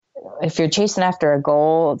if you're chasing after a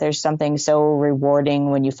goal, there's something so rewarding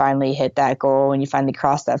when you finally hit that goal, when you finally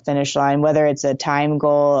cross that finish line, whether it's a time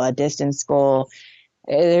goal, a distance goal.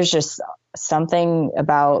 There's just something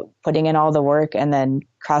about putting in all the work and then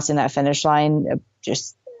crossing that finish line.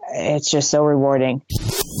 It's just so rewarding.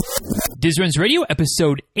 Diz Runs Radio,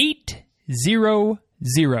 episode 800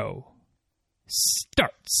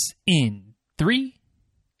 starts in 3,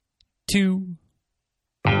 2.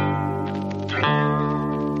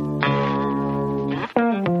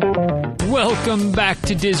 Welcome back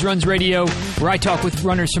to Diz Runs Radio, where I talk with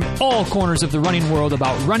runners from all corners of the running world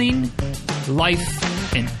about running,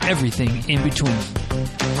 life, and everything in between.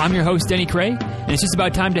 I'm your host, Denny Cray, and it's just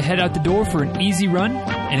about time to head out the door for an easy run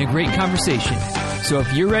and a great conversation. So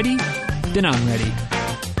if you're ready, then I'm ready.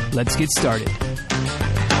 Let's get started.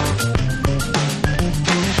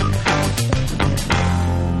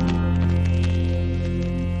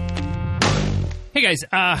 Hey guys,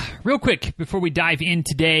 real quick before we dive in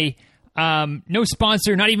today, no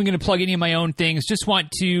sponsor, not even going to plug any of my own things. Just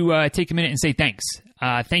want to take a minute and say thanks.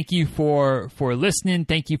 Thank you for listening.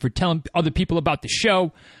 Thank you for telling other people about the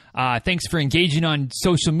show. Thanks for engaging on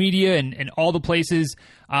social media and all the places.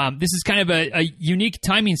 This is kind of a unique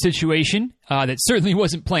timing situation that certainly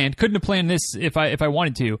wasn't planned. Couldn't have planned this if I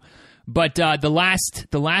wanted to. But the last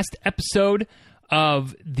episode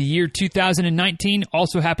of the year 2019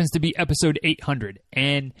 also happens to be episode 800.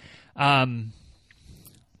 And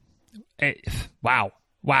wow.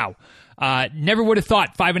 Never would have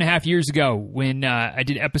thought 5.5 years ago when I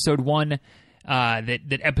did episode 1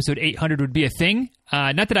 that episode 800 would be a thing.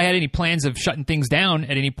 Not that I had any plans of shutting things down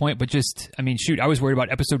at any point, but just, I mean, shoot, I was worried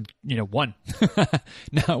about episode 1.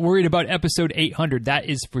 Not worried about episode 800. That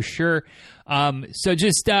is for sure. So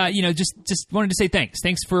just wanted to say thanks.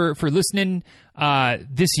 Thanks for listening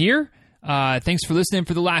this year. Thanks for listening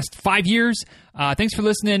for the last 5 years. Thanks for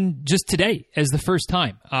listening just today as the first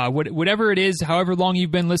time. Whatever it is, however long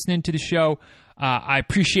you've been listening to the show, I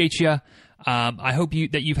appreciate you. I hope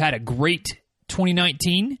that you've had a great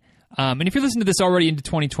 2019. And if you're listening to this already into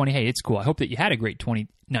 2020, hey, it's cool. I hope that you had a great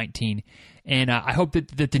 2019. And I hope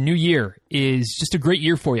that the new year is just a great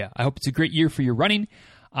year for you. I hope it's a great year for your running.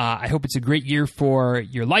 I hope it's a great year for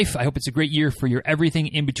your life. I hope it's a great year for your everything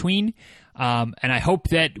in between. And I hope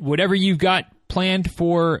that whatever you've got planned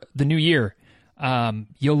for the new year,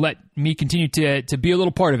 you'll let me continue to be a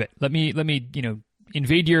little part of it. Let me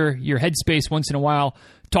invade your headspace once in a while,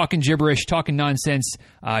 talking gibberish, talking nonsense,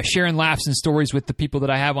 sharing laughs and stories with the people that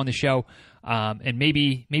I have on the show. And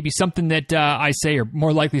maybe something that I say, or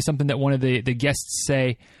more likely something that one of the guests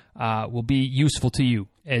say, will be useful to you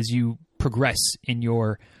as you progress in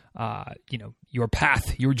your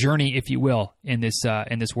path, your journey, if you will, in this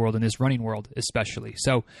world, in this running world, especially.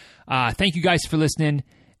 So, thank you guys for listening.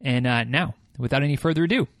 And now, without any further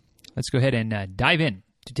ado, let's go ahead and dive in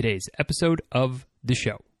to today's episode of the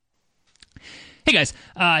show. Hey guys,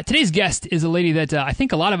 today's guest is a lady that I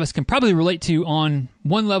think a lot of us can probably relate to on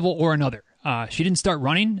one level or another. She didn't start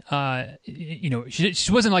running.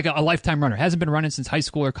 She wasn't like a lifetime runner. Hasn't been running since high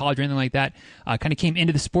school or college or anything like that. Kind of came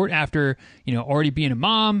into the sport after, already being a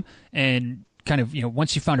mom, and kind of,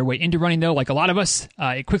 once she found her way into running, though, like a lot of us,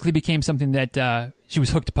 it quickly became something that she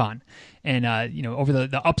was hooked upon. And, over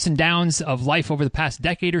the ups and downs of life over the past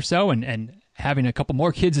decade or so, and having a couple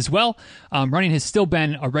more kids as well, running has still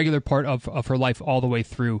been a regular part of her life all the way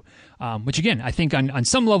through, which again, I think on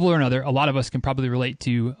some level or another, a lot of us can probably relate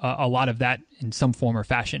to a lot of that in some form or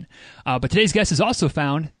fashion. But today's guest has also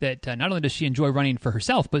found that not only does she enjoy running for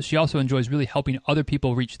herself, but she also enjoys really helping other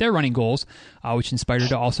people reach their running goals, which inspired her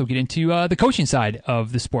to also get into the coaching side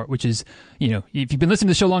of the sport, which is, if you've been listening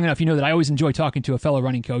to the show long enough, you know that I always enjoy talking to a fellow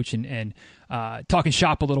running coach and talking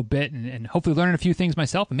shop a little bit and hopefully learning a few things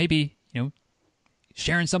myself, and maybe,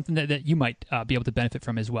 sharing something that you might be able to benefit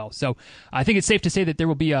from as well. So I think it's safe to say that there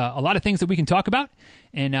will be a lot of things that we can talk about.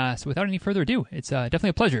 And so without any further ado, it's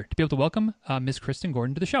definitely a pleasure to be able to welcome Ms. Kristen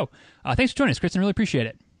Gordon to the show. Thanks for joining us, Kristen. Really appreciate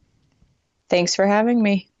it. Thanks for having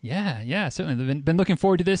me. Yeah, certainly. Been looking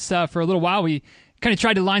forward to this for a little while. We kind of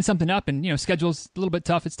tried to line something up, and schedule's a little bit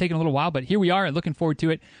tough. It's taken a little while, but here we are, looking forward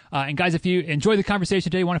to it. And guys, if you enjoy the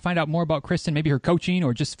conversation today, want to find out more about Kristen, maybe her coaching,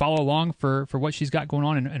 or just follow along for what she's got going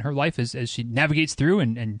on in her life as she navigates through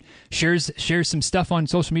and shares some stuff on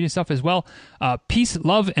social media stuff as well.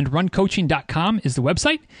 peaceloveandruncoaching.com is the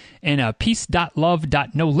website, and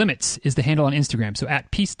peace.love.nolimits is the handle on Instagram. So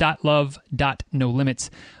at peace.love.nolimits.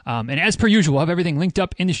 And as per usual, I'll have everything linked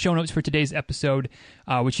up in the show notes for today's episode,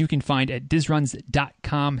 which you can find at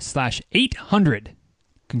dizruns.com/800.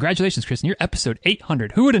 congratulations, Kristen. You're episode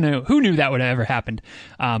 800. Who would have known? Who knew that would have ever happened?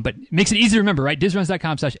 But it makes it easy to remember, right?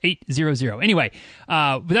 DizRuns.com/800. Anyway,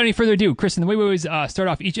 without any further ado, Kristen, the way we always start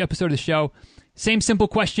off each episode of the show, same simple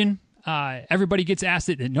question. Everybody gets asked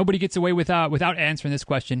it, and nobody gets away without answering this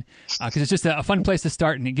question, because it's just a fun place to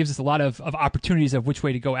start, and it gives us a lot of opportunities of which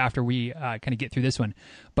way to go after we kind of get through this one.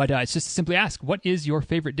 But it's just to simply ask, what is your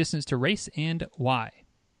favorite distance to race and why?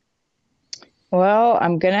 Well,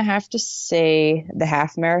 I'm going to have to say the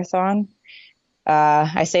half marathon.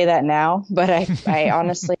 I say that now, but I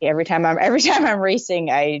honestly, every time I'm racing,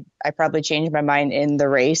 I probably change my mind in the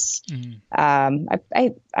race. Mm-hmm.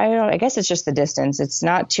 I guess it's just the distance. It's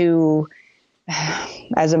not too,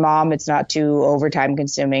 as a mom, it's not too overtime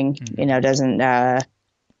consuming, mm-hmm.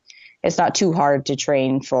 It's not too hard to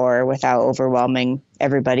train for without overwhelming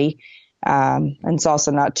everybody. And it's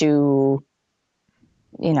also not too,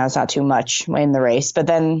 it's not too much in the race, but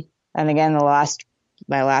then, and again,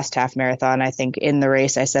 my last half marathon, I think in the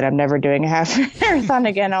race, I said, I'm never doing a half marathon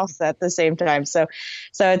again also at the same time. So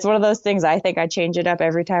it's one of those things. I think I change it up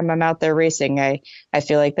every time I'm out there racing. I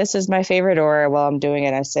feel like this is my favorite, or while I'm doing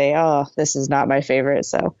it, I say, oh, this is not my favorite.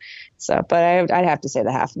 But I'd have to say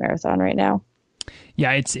the half marathon right now.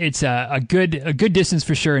 Yeah, it's a good distance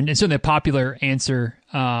for sure, and it's certainly a popular answer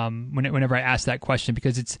whenever I ask that question,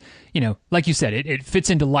 because it's, like you said, it fits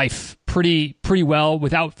into life pretty well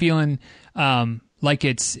without feeling like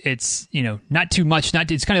it's not too much,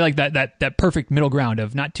 it's kind of like that perfect middle ground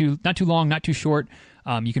of not too long, not too short.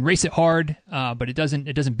 You can race it hard, but it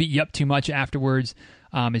doesn't beat you up too much afterwards.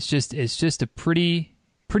 It's just a pretty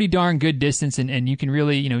darn good distance, and you can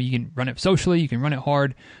really, you can run it socially, you can run it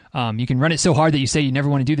hard, you can run it so hard that you say you never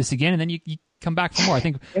want to do this again, and then you come back for more. I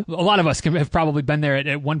think a lot of us have probably been there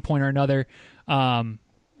at one point or another,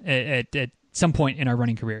 at some point in our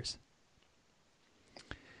running careers.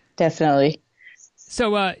 Definitely.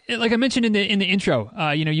 So, like I mentioned in the intro,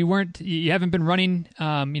 you haven't been running,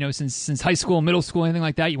 since high school, middle school, anything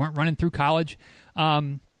like that. You weren't running through college.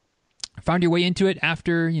 Found your way into it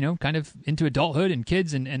after, kind of into adulthood and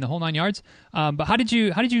kids and the whole nine yards. But how did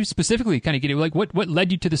you specifically kind of get it? Like, what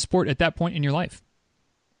led you to the sport at that point in your life?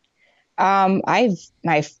 I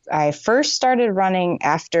first started running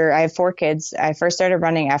after I have 4 kids. I first started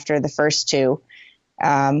running after the first 2.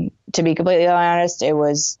 To be completely honest,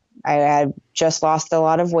 I had just lost a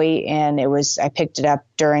lot of weight, and I picked it up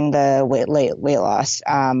during the weight loss.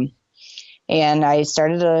 And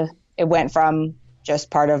it went from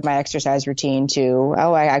just part of my exercise routine to,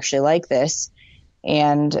 I actually like this.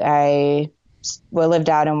 And I lived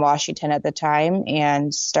out in Washington at the time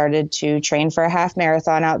and started to train for a half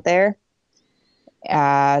marathon out there.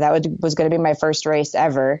 That was going to be my first race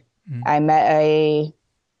ever. Mm-hmm. I met a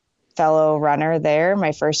fellow runner there,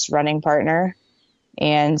 my first running partner,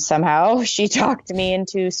 and somehow she talked me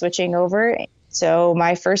into switching over. So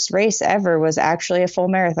my first race ever was actually a full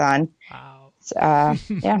marathon. Wow.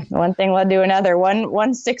 One thing led to another. One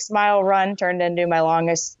 6-mile run turned into my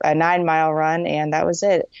longest 9-mile run, and that was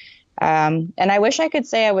it. And I wish I could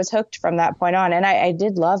say I was hooked from that point on, and I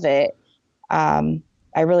did love it. I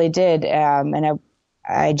really did. And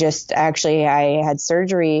I had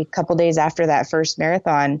surgery a couple days after that first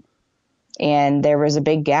marathon, and there was a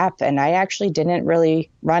big gap, and I actually didn't really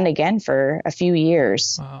run again for a few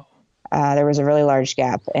years. Wow. There was a really large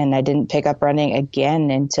gap, and I didn't pick up running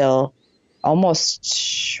again until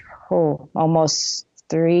almost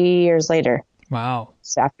 3 years later. Wow.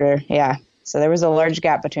 So there was a large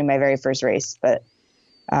gap between my very first race. But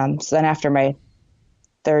so then after my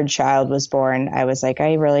third child was born, I was like,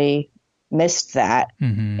 I really missed that.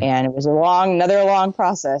 Mm-hmm. And it was another long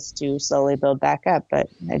process to slowly build back up. But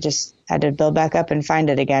I just had to build back up and find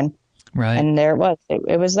it again. Right. And there it was.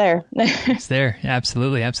 It was there. It's there.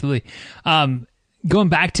 Absolutely. Absolutely. Going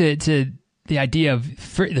back to the idea of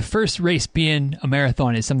the first race being a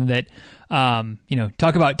marathon is something that,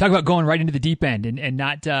 talk about going right into the deep end and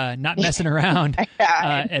not messing around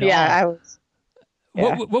at all.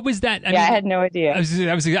 What was that? I had no idea.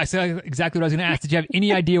 That was exactly what I was going to ask. Did you have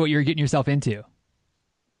any idea what you were getting yourself into?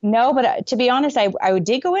 No, but to be honest, I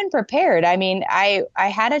did go in prepared. I mean, I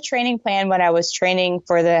had a training plan when I was training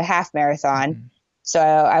for the half marathon. Mm-hmm. So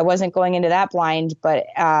I wasn't going into that blind, but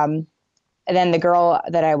and then the girl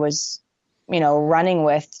that I was running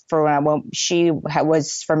with she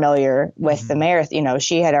was familiar with mm-hmm. the marathon.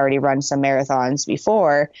 She had already run some marathons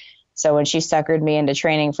before. So when she suckered me into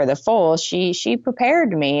training for the full, she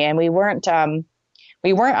prepared me, and we weren't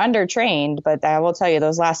undertrained, but I will tell you,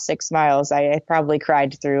 those last 6 miles, I probably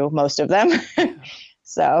cried through most of them.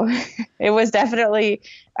 So it was definitely,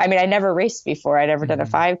 I mean, I never raced before. I'd never done a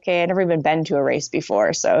 5K. I'd never even been to a race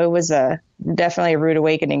before. So it was definitely a rude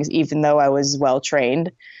awakening, even though I was well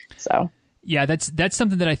trained. So. Yeah, that's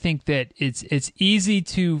something that I think that it's easy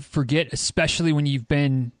to forget, especially when you've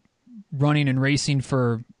been running and racing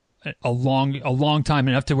for a long time,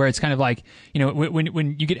 enough to where it's kind of like,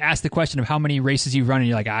 when you get asked the question of how many races you've run and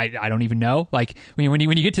you're like, I don't even know. Like when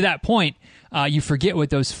you get to that point, you forget what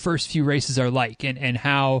those first few races are like and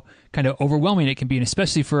how kind of overwhelming it can be, and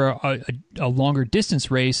especially for a longer distance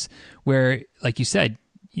race where, like you said,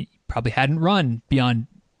 you probably hadn't run beyond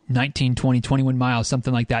 19, 20, 21 miles,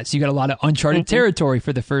 something like that. So you got a lot of uncharted territory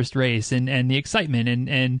for the first race and the excitement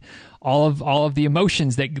and all of the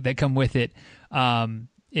emotions that come with it.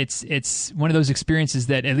 It's one of those experiences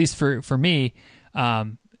that, at least for me,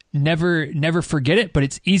 never forget it, but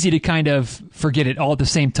it's easy to kind of forget it all at the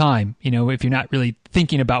same time, if you're not really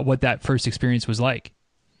thinking about what that first experience was like.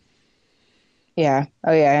 Yeah.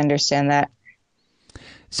 Oh yeah. I understand that.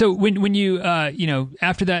 So when you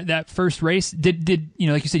after that first race, did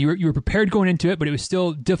like you said, you were prepared going into it, but it was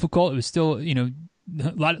still difficult. It was still a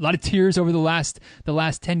lot of tears over the last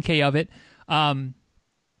 10K of it.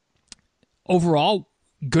 Overall,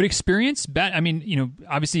 good experience. Bad. I mean,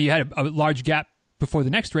 obviously you had a large gap before the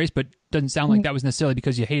next race, but doesn't sound like that was necessarily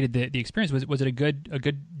because you hated the experience. Was it a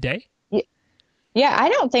good day? Yeah, I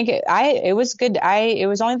don't think it was good. It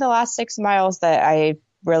was only the last 6 miles that I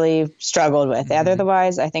really struggled with.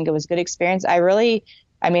 Otherwise, I think it was good experience. It was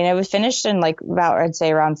finished in I'd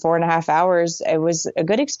say around 4.5 hours. It was a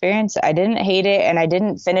good experience. I didn't hate it, and I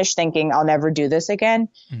didn't finish thinking I'll never do this again.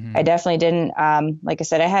 I definitely didn't. Like I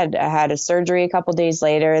said, I had a surgery a couple days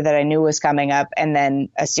later that I knew was coming up, and then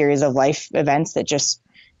a series of life events that just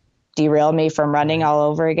derailed me from running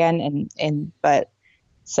all over again.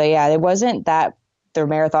 So yeah, it wasn't that the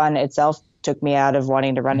marathon itself took me out of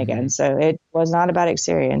wanting to run again. So it was not a bad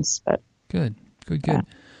experience, but good. Yeah.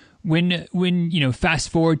 When fast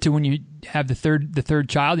forward to when you have the third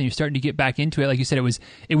child and you're starting to get back into it, like you said,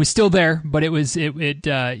 it was still there, but it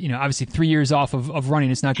obviously 3 years off of running,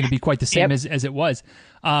 it's not going to be quite the same as it was.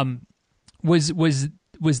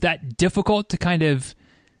 Was that difficult to kind of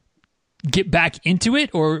get back into it,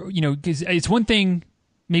 or because it's one thing,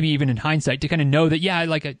 maybe even in hindsight, to kind of know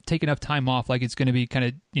that take enough time off, like it's going to be kind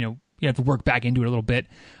of you have to work back into it a little bit,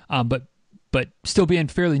 but still being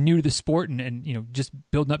fairly new to the sport and just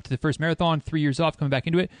building up to the first marathon, 3 years off, coming back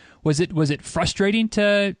into it. Was it frustrating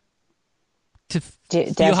to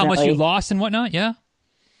feel how much you lost and whatnot? Yeah.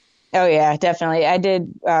 Oh yeah, definitely. I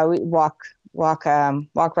did walk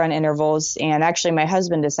run intervals, and actually my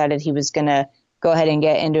husband decided he was going to go ahead and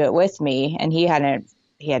get into it with me, and he had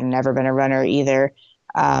never been a runner either.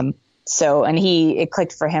 It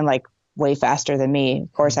clicked for him way faster than me.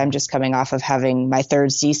 Of course, I'm just coming off of having my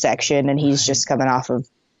third C-section, and he's just coming off of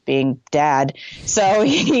being dad. So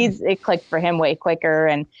it clicked for him way quicker.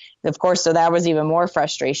 And of course, so that was even more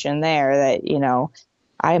frustration there that,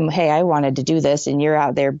 I wanted to do this, and you're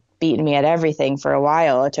out there beating me at everything for a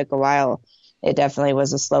while. It took a while. It definitely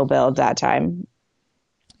was a slow build that time.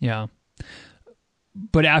 Yeah.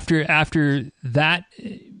 But after that,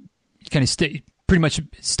 you kind of pretty much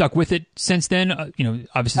stuck with it since then,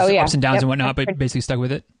 obviously ups and downs and whatnot, but basically stuck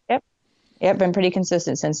with it. Yep. Been pretty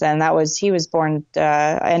consistent since then. He was born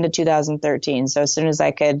end of 2013. So as soon as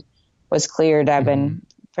was cleared, I've been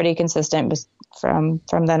pretty consistent from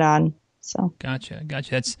then on. So Gotcha.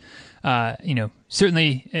 That's,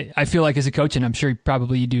 certainly I feel like as a coach, and I'm sure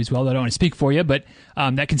probably you do as well, I don't want to speak for you, but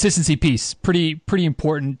that consistency piece, pretty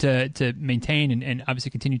important to maintain and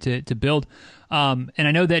obviously continue to build. And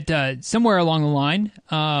I know that somewhere along the line,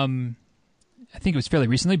 I think it was fairly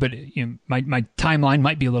recently, but my timeline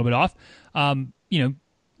might be a little bit off,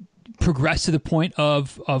 progressed to the point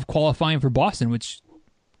of qualifying for Boston, which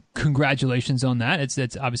congratulations on that.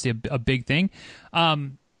 That's obviously a big thing.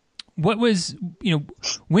 What was,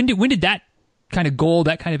 when did that kind of goal,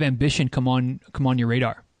 that kind of ambition come on your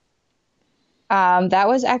radar? That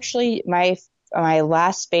was actually my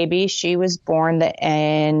last baby. She was born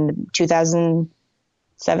in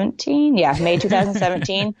 2017. Yeah, May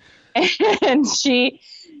 2017. And she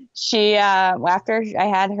after I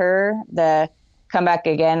had her, the comeback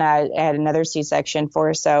again, I had another C-section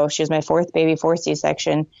so she was my fourth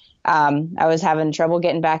C-section. I was having trouble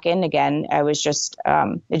getting back in again. I was just,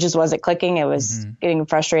 it just wasn't clicking. It was getting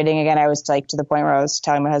frustrating again. I was to the point where I was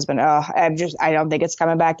telling my husband, I don't think it's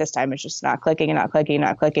coming back this time. It's just not clicking and not clicking,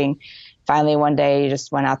 not clicking. Finally, one day you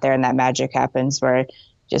just went out there and that magic happens where you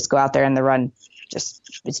just go out there and the run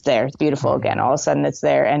it's there. It's beautiful again. All of a sudden it's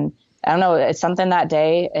there. And I don't know, it's something that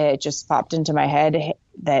day, it just popped into my head.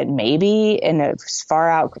 that maybe in a far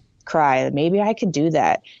out cry, maybe I could do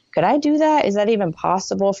that. Could I do that? Is that even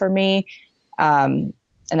possible for me? And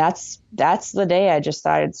that's the day I just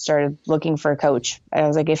started looking for a coach. I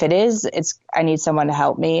was like, if it is, I need someone to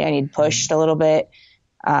help me. I need pushed a little bit.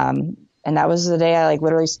 And that was the day I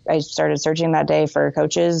started searching that day for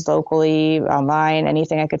coaches locally, online,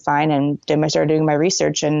 anything I could find, and started doing my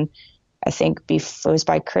research. And I think it was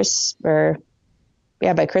by Christmas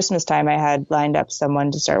time, I had lined up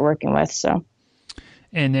someone to start working with. So,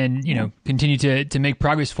 and then, continue to make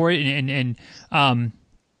progress for it. And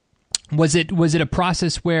was it a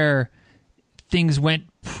process where things went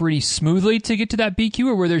pretty smoothly to get to that BQ,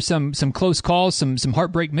 or were there some close calls, some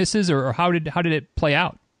heartbreak misses, or how did it play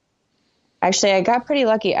out? Actually, I got pretty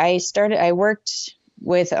lucky. I worked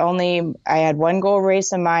with I had one goal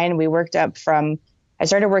race in mind. I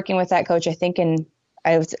started working with that coach, I think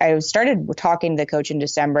I started talking to the coach in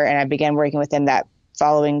December, and I began working with him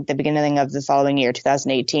the beginning of the following year,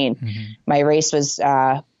 2018. Mm-hmm. My race was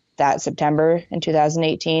that September in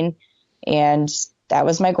 2018, and that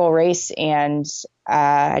was my goal race. And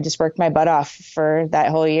I just worked my butt off for that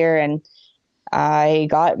whole year, and I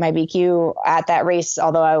got my BQ at that race,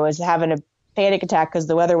 although I was having a panic attack because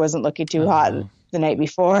the weather wasn't looking too hot the night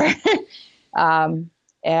before.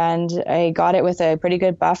 And I got it with a pretty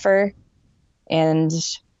good buffer. And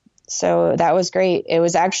so that was great. It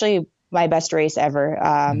was actually my best race ever,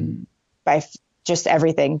 by just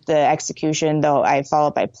everything, the execution, though I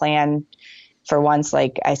followed my plan for once.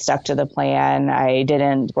 Like, I stuck to the plan. I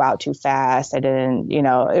didn't go out too fast. I didn't,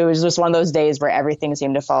 it was just one of those days where everything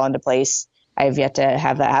seemed to fall into place. I've yet to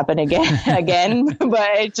have that happen again, but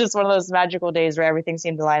it's just one of those magical days where everything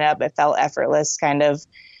seemed to line up. It felt effortless, kind of.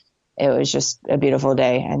 It was just a beautiful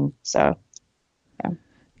day. And so, yeah.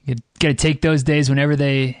 You got to take those days whenever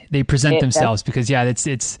they present themselves, because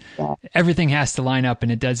it's everything has to line up,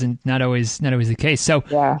 and it doesn't, not always the case. So,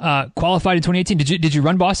 qualified in 2018. Did you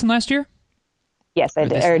run Boston last year? Yes, I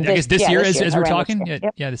did. I guess this year, as we're talking.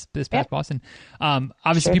 This past Boston.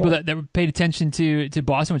 Obviously, people that paid attention to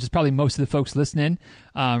Boston, which is probably most of the folks listening,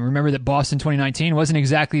 remember that Boston 2019 wasn't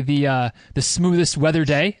exactly the smoothest weather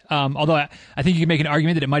day. Although I think you can make an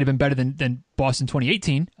argument that it might have been better than Boston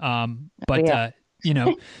 2018.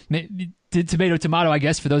 Tomato, I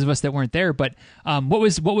guess, for those of us that weren't there. But what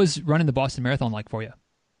was running the Boston Marathon like for you?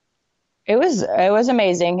 It was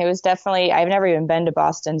amazing. It was definitely, I've never even been to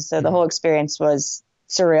Boston, so the whole experience was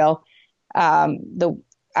surreal.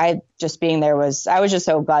 Being there I was just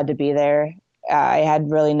so glad to be there.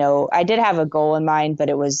 I did have a goal in mind, but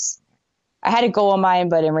I had a goal in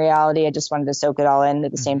mind, but in reality, I just wanted to soak it all in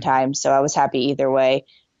at the same time. So I was happy either way.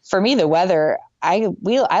 For me, the weather, I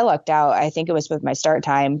lucked out. I think it was with my start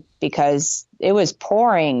time, because it was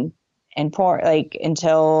pouring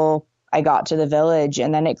until I got to the village,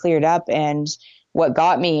 and then it cleared up. And what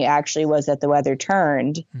got me actually was that the weather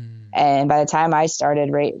turned. And by the time I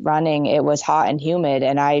started running, it was hot and humid,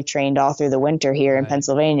 and I trained all through the winter here in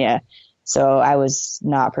Pennsylvania. So I was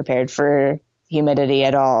not prepared for humidity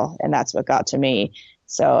at all. And that's what got to me.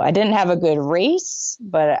 So I didn't have a good race,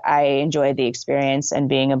 but I enjoyed the experience and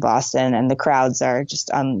being in Boston, and the crowds are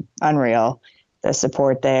just unreal. The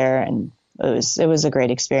support there, and it was a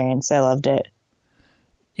great experience. I loved it.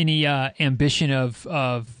 Any ambition of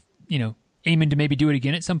aiming to maybe do it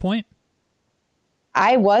again at some point?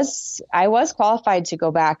 I was qualified to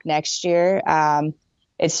go back next year.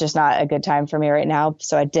 It's just not a good time for me right now,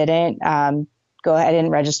 so I didn't go. I didn't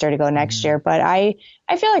register to go next year, but I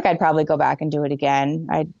feel like I'd probably go back and do it again.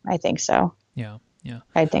 I think so. Yeah.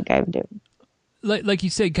 I think I would do. Like you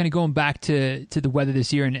said, kind of going back to the weather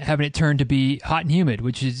this year and having it turn to be hot and humid,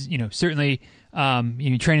 which is certainly.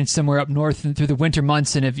 You're training somewhere up north through the winter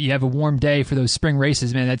months, and if you have a warm day for those spring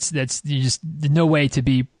races, man, that's you just no way to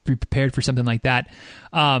be prepared for something like that.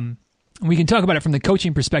 We can talk about it from the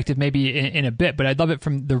coaching perspective maybe in a bit, but I'd love it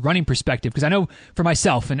from the running perspective, because I know for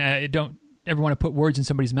myself, and I don't ever want to put words in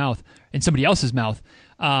somebody else's mouth,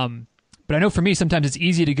 but I know for me sometimes it's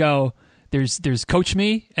easy to go. There's coach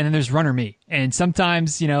me, and then there's runner me. And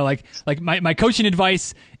sometimes, like my coaching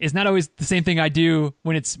advice is not always the same thing I do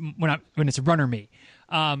when it's runner me.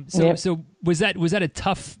 So was that a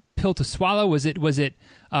tough pill to swallow? Was it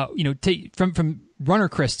from runner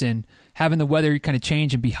Kristen, having the weather kind of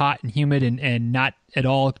change and be hot and humid and not at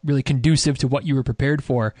all really conducive to what you were prepared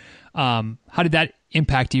for? How did that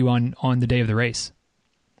impact you on the day of the race?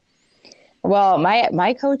 Well,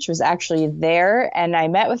 my coach was actually there, and I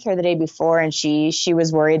met with her the day before, and she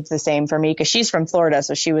was worried the same for me, because she's from Florida,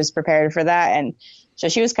 so she was prepared for that. And so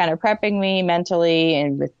she was kind of prepping me mentally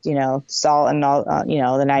and with, salt and all,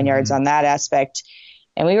 the 9 yards on that aspect.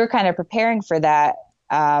 And we were kind of preparing for that.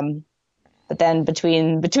 But then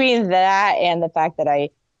between that and the fact that I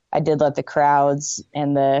did let the crowds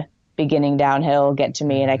and the beginning downhill get to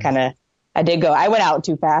me, and I went out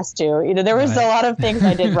too fast too. You know, there was a lot of things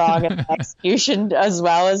I did wrong in the execution as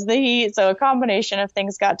well as the heat. So a combination of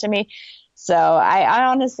things got to me. So I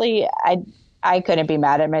honestly, I couldn't be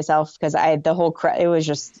mad at myself because I was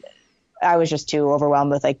just too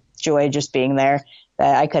overwhelmed with like joy just being there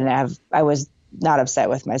that I was not upset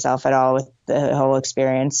with myself at all with the whole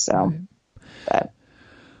experience. So, but.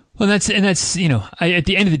 Well, that's you know, at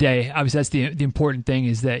the end of the day, obviously that's the important thing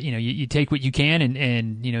is that, you know, you take what you can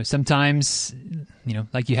and you know, sometimes, you know,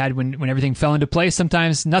 like you had when everything fell into place,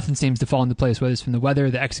 sometimes nothing seems to fall into place, whether it's from the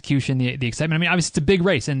weather, the execution, the excitement. I mean, obviously it's a big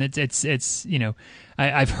race and it's you know,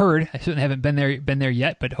 I've heard, I certainly haven't been there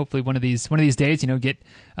yet, but hopefully one of these days, you know, get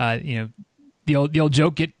you know, the old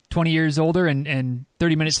joke, get 20 years older and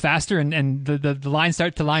 30 minutes faster and the lines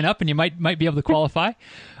start to line up and you might be able to qualify.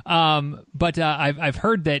 But I've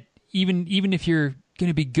heard that even if you're going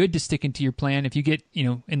to be good to sticking to your plan, if you get, you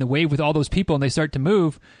know, in the wave with all those people and they start to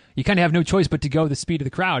move, you kind of have no choice but to go the speed of the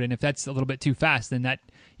crowd. And if that's a little bit too fast, then that,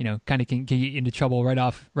 you know, kind of can get you into trouble right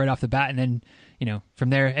off the bat. And then, you know,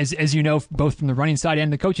 from there, as you know, both from the running side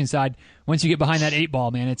and the coaching side, once you get behind that 8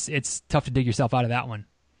 ball, man, it's tough to dig yourself out of that one.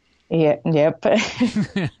 Yeah. Yep.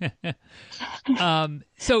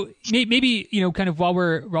 So maybe, you know, kind of while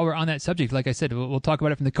we're on that subject, like I said, we'll talk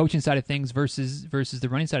about it from the coaching side of things versus the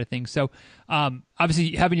running side of things. So,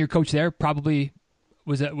 obviously having your coach there probably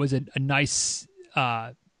was a nice,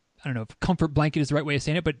 I don't know if comfort blanket is the right way of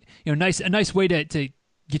saying it, but, you know, a nice way to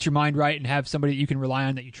get your mind right and have somebody that you can rely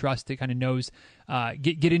on, that you trust, that kind of knows,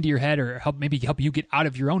 get into your head or help you get out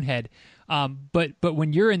of your own head. But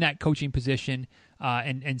when you're in that coaching position,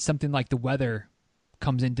 and something like the weather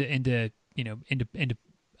comes into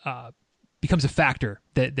becomes a factor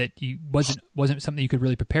that you wasn't something you could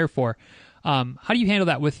really prepare for. How do you handle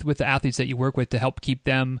that with the athletes that you work with to help keep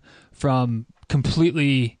them from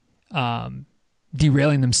completely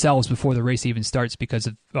derailing themselves before the race even starts because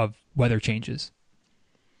of weather changes?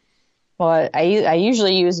 Well, I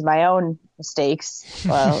usually use my own mistakes.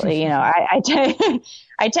 Well, you know,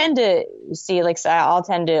 I tend to see, like, I'll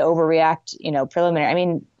tend to overreact, you know, preliminary. I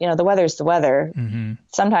mean, you know, the weather's the weather. Mm-hmm.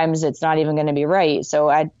 Sometimes it's not even going to be right.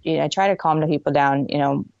 So I try to calm the people down. You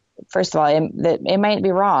know, first of all, it might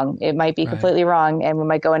be wrong. It might be completely wrong. And we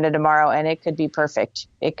might go into tomorrow and it could be perfect.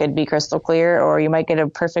 It could be crystal clear, or you might get a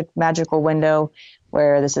perfect magical window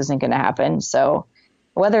where this isn't going to happen. So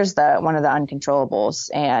weather's one of the uncontrollables.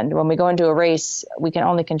 And when we go into a race, we can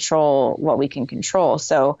only control what we can control.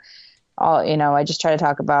 So, you know, I just try to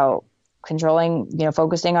talk about controlling, you know,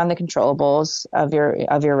 focusing on the controllables of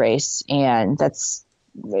your race. And that's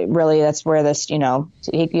where this, you know,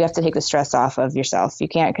 you have to take the stress off of yourself. You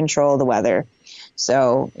can't control the weather.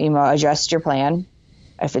 So, you know, adjust your plan.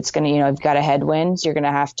 If it's going to, you know, if you've got a headwind, you're going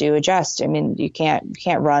to have to adjust. I mean, you can't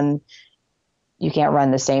run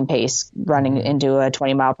the same pace running into a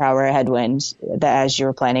 20 mile per hour headwind as you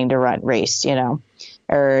were planning to race, you know,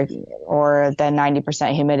 or the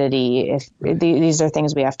 90% humidity. These are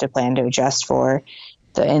things we have to plan to adjust for.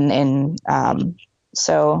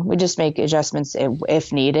 So we just make adjustments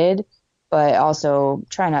if needed, but also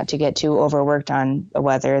try not to get too overworked on the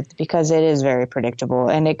weather because it is very predictable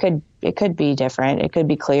and it could be different. It could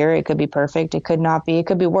be clear. It could be perfect. It could not be. It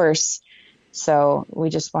could be worse. So we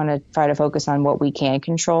just want to try to focus on what we can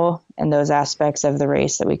control and those aspects of the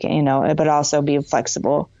race that we can, you know, but also be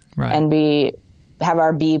flexible and have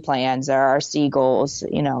our B plans or our C goals.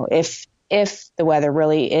 You know, if the weather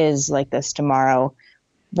really is like this tomorrow,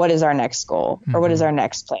 what is our next goal or what is our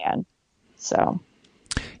next plan? So.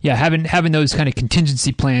 Yeah, having those kind of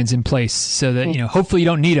contingency plans in place so that, you know, hopefully you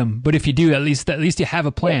don't need them, but if you do, at least you have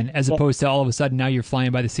a plan as opposed to all of a sudden now you're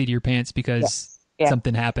flying by the seat of your pants because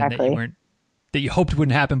something happened that you hoped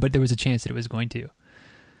wouldn't happen, but there was a chance that it was going to.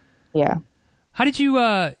 Yeah. How did you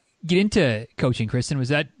get into coaching, Kristen? Was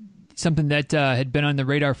that something that had been on the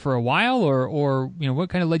radar for a while, or you know, what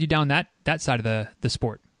kind of led you down that side of the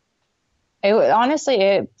sport? Honestly,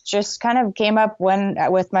 it just kind of came up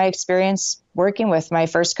with my experience working with my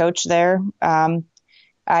first coach there. I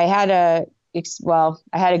had a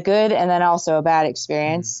good and then also a bad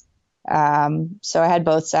experience. So I had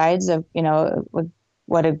both sides of, you know,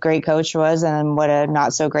 what a great coach was and what a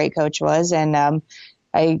not so great coach was. And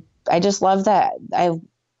I just love that. I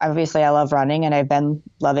love running and I've been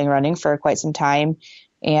loving running for quite some time.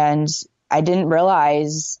 And I didn't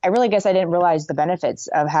realize the benefits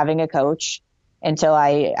of having a coach until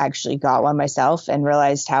I actually got one myself and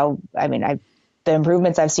realized how, I mean, the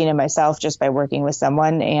improvements I've seen in myself just by working with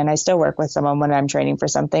someone. And I still work with someone when I'm training for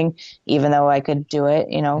something, even though I could do it,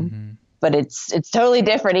 but it's totally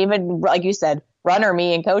different. Even like you said, runner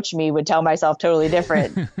me and coach me would tell myself totally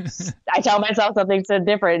different. I tell myself something so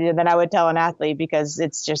different than I would tell an athlete, because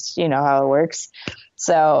it's just, how it works.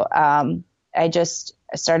 So, I just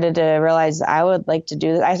started to realize I would like to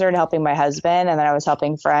do this. I started helping my husband, and then I was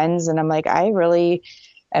helping friends, and I'm like, I really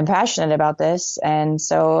am passionate about this. And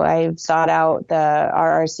so I sought out the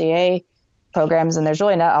RRCA programs, and there's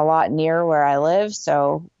really not a lot near where I live.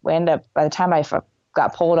 So we ended up, by the time I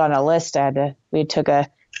got pulled on a list, we took a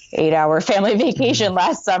 8-hour family vacation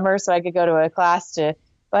last summer so I could go to a class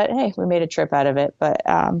but hey, we made a trip out of it. But,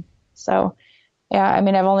 so yeah, I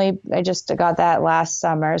mean, I just got that last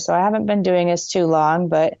summer, so I haven't been doing this too long,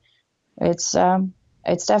 but it's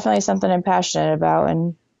definitely something I'm passionate about.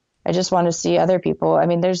 And I just want to see other people. I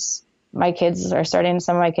mean, some of my kids are starting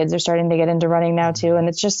to get into running now too. And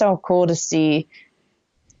it's just so cool to see.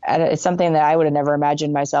 It's something that I would have never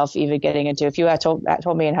imagined myself even getting into. If you had told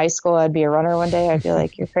me in high school I'd be a runner one day, I'd be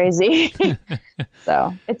like, you're crazy.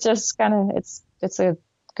 So it's just it's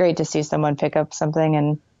great to see someone pick up something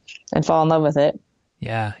and fall in love with it.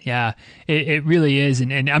 Yeah. It really is.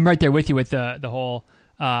 And I'm right there with you with the whole,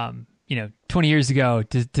 20 years ago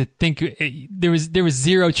to think there was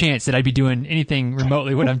zero chance that I'd be doing anything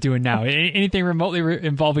remotely what I'm doing now, anything remotely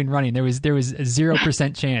involving running. There was a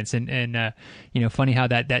 0% chance. And funny how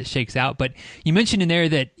that shakes out. But you mentioned in there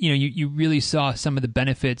that, you really saw some of the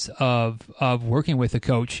benefits of working with a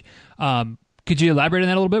coach. Could you elaborate on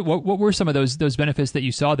that a little bit? What were some of those benefits that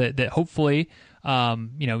you saw that hopefully,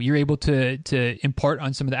 you're able to impart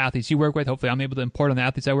on some of the athletes you work with? Hopefully I'm able to impart on the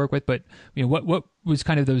athletes I work with, but what was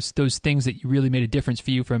kind of those things that you really made a difference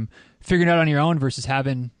for you from figuring it out on your own versus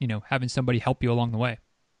having somebody help you along the way?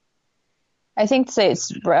 I think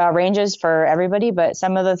it's ranges for everybody, but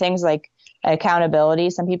some of the things like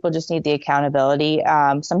accountability, some people just need the accountability.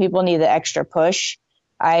 Some people need the extra push.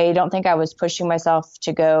 I don't think I was pushing myself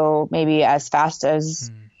to go maybe as fast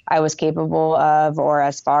as I was capable of, or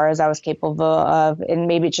as far as I was capable of. And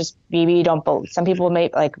maybe some people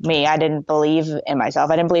may, like me, I didn't believe in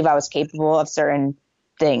myself. I didn't believe I was capable of certain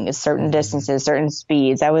things, certain distances, certain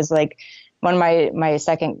speeds. I was like, my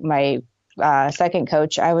second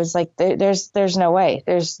coach, I was like, there's no way.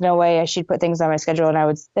 There's no way. She'd put things on my schedule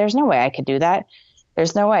and there's no way I could do that.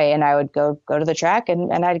 There's no way. And I would go to the track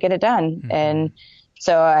and I'd get it done. And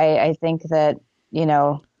so I think that,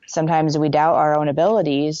 sometimes we doubt our own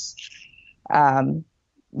abilities,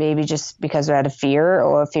 maybe just because we're out of fear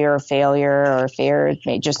of failure, or fear,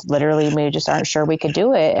 we just aren't sure we could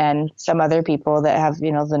do it. And some other people that have,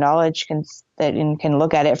 the knowledge can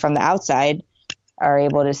look at it from the outside are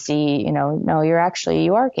able to see, no,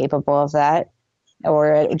 you are capable of that,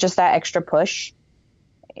 or just that extra push,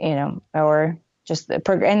 or just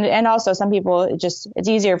and also some people, it's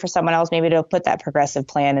easier for someone else maybe to put that progressive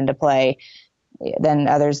plan into play than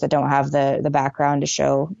others that don't have the background to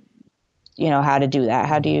show, how to do that.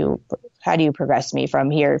 How do you progress me from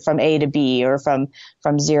here, from A to B, or from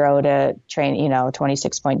 0 to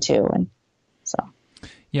 26.2. And so.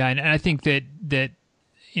 Yeah. And I think that,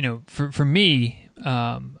 for me,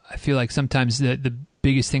 I feel like sometimes the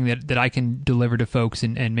biggest thing that I can deliver to folks,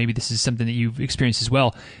 and maybe this is something that you've experienced as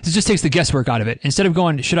well, is it just takes the guesswork out of it. Instead of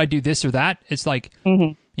going, should I do this or that? It's like,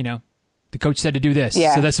 the coach said to do this.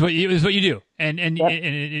 Yeah. So that's what you do. And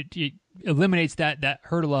it eliminates that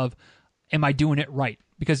hurdle of, am I doing it right?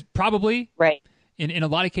 Because probably right. In a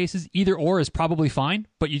lot of cases, either or is probably fine,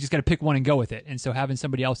 but you just got to pick one and go with it. And so having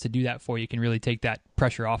somebody else to do that for you can really take that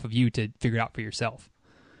pressure off of you to figure it out for yourself.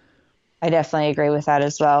 I definitely agree with that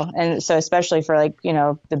as well. And so especially for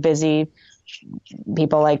the busy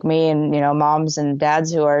people like me and, moms and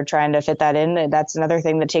dads who are trying to fit that in, that's another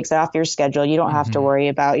thing that takes it off your schedule. You don't have to worry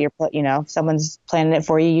about someone's planning it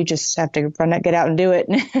for you. You just have to get out and do it.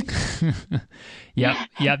 Yeah.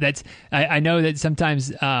 That's, I know that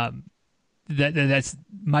sometimes, that's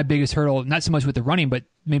my biggest hurdle, not so much with the running, but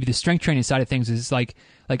maybe the strength training side of things is like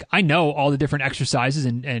I know all the different exercises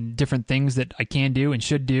and different things that I can do and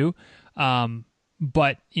should do.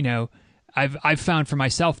 But I've found for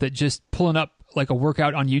myself that just pulling up like a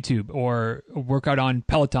workout on YouTube or a workout on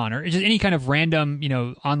Peloton or just any kind of random,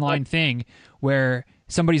 online thing where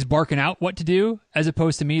somebody's barking out what to do, as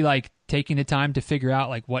opposed to me like taking the time to figure out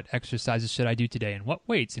like what exercises should I do today and what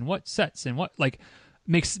weights and what sets and what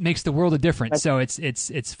makes the world of difference. So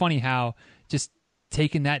it's funny how just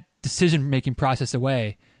taking that decision making process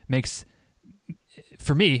away makes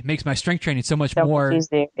for me, makes my strength training so much So more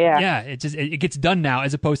easy. Yeah. Yeah, it gets done now,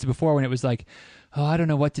 as opposed to before when it was like, oh, I don't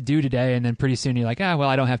know what to do today, and then pretty soon you're like, well,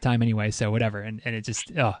 I don't have time anyway, so whatever, and it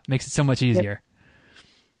just makes it so much easier.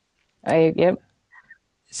 Yep.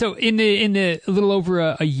 So in the a little over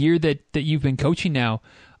a year that you've been coaching now,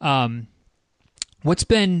 what's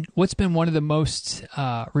been one of the most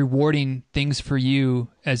rewarding things for you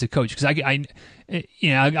as a coach? Because I'll kind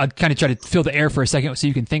of try to fill the air for a second so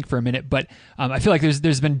you can think for a minute. But I feel like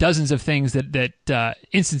there's been dozens of things that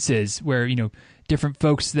instances where different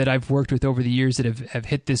folks that I've worked with over the years that have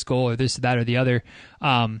hit this goal or this, that, or the other.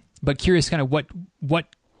 But curious, kind of what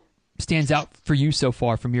stands out for you so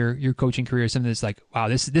far from your coaching career? Something that's like, wow,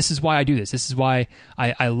 this is why I do this. This is why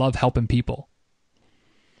I love helping people.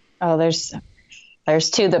 Oh, there's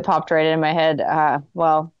two that popped right in my head.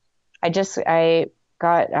 Well, I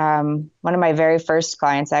got one of my very first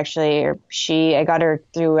clients, actually. I got her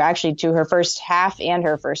through actually to her first half and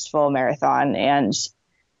her first full marathon, and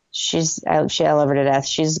I love her to death.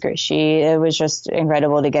 She's great. It was just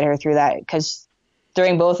incredible to get her through that, because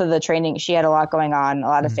during both of the training, she had a lot going on, a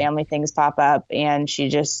lot of family things pop up, and she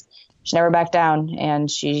never backed down, and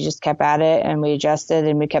she just kept at it, and we adjusted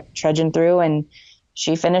and we kept trudging through, and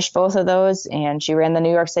she finished both of those, and she ran the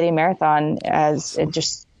New York City Marathon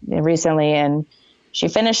recently, and she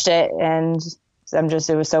finished it, and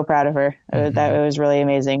it was so proud of her. It was really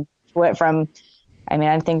amazing. Went from,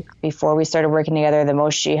 I think before we started working together, the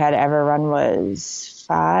most she had ever run was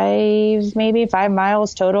 5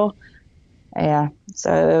 miles total. Yeah.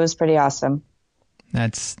 So it was pretty awesome.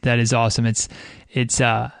 That is awesome. It's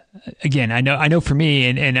again, I know for me,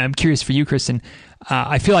 and I'm curious for you, Kristen,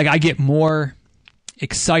 I feel like I get more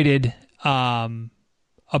excited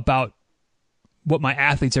about what my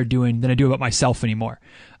athletes are doing than I do about myself anymore.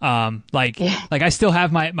 Like I still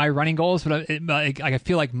have my running goals, but I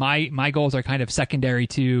feel like my goals are kind of secondary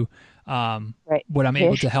to what I'm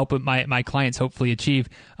able to help my clients hopefully achieve.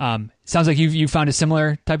 Sounds like you found a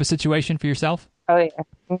similar type of situation for yourself. Oh yeah.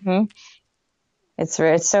 Mm-hmm.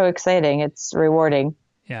 It's so exciting. It's rewarding.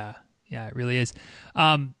 Yeah, it really is.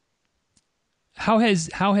 How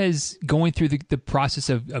has going through the process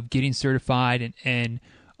of getting certified and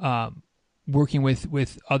working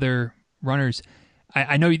with other runners?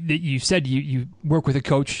 I know that you said you work with a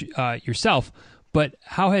coach yourself, but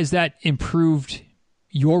how has that improved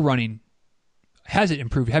your running? Has it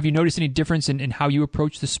improved? Have you noticed any difference in how you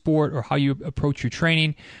approach the sport or how you approach your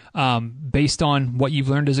training based on what you've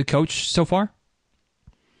learned as a coach so far?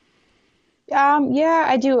 Yeah,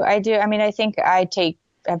 I do. I think I've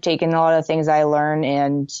taken a lot of things I learn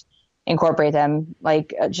and incorporate them,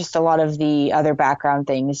 like just a lot of the other background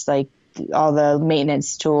things, like all the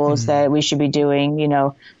maintenance tools that we should be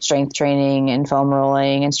doing, strength training and foam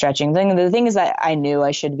rolling and stretching. The things that I knew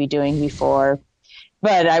I should be doing before,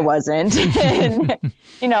 but I wasn't. And,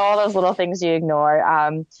 all those little things you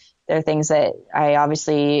ignore. They're things that I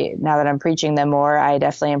obviously, now that I'm preaching them more, I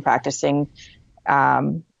definitely am practicing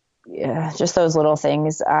just those little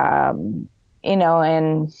things, and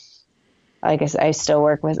like I still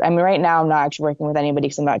work with, right now I'm not actually working with anybody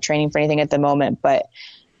because I'm not training for anything at the moment, but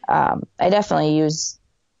I definitely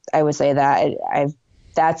I would say that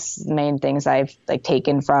that's the main things I've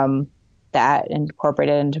taken from that and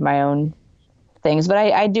incorporated into my own things. But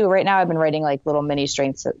I do right now, I've been writing little mini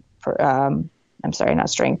strengths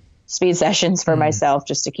speed sessions for myself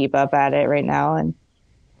just to keep up at it right now.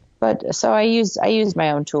 So I use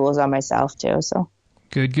my own tools on myself too. So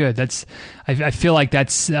good. I feel like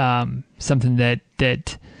that's something that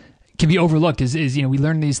can be overlooked is we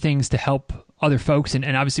learn these things to help other folks, and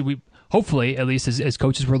obviously we hopefully, at least as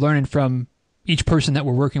coaches, we're learning from each person that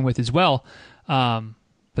we're working with as well.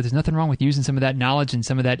 But there's nothing wrong with using some of that knowledge and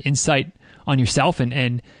some of that insight on yourself,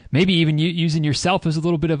 and maybe even using yourself as a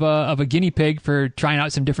little bit of a guinea pig for trying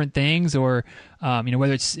out some different things, or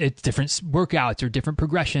whether it's different workouts or different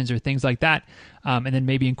progressions or things like that, and then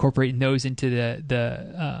maybe incorporating those into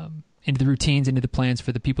the routines, into the plans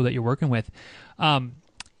for the people that you're working with.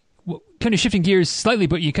 Kind of shifting gears slightly,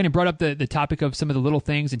 but you kind of brought up the topic of some of the little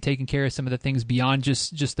things and taking care of some of the things beyond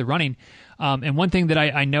just the running. And one thing that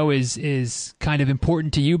I know is kind of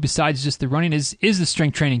important to you besides just the running is the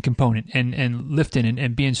strength training component and lifting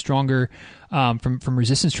and being stronger from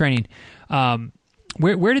resistance training.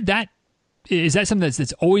 Where did that, is that something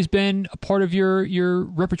that's always been a part of your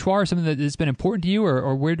repertoire, something that has been important to you,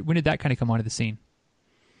 or when did that kind of come onto the scene?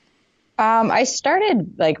 I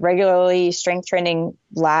started regularly strength training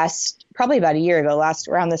probably about a year ago,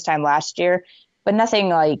 around this time last year, but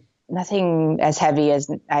nothing as heavy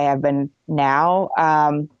as I have been now.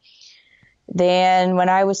 Then when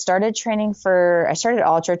I started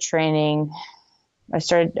ultra training I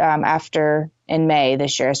started after in May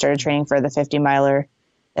this year. I started training for the 50 miler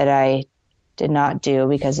that I did not do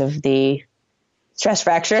because of the stress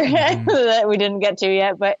fracture that we didn't get to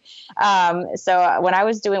yet. But so when I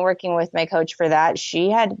was working with my coach for that, she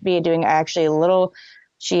had me doing actually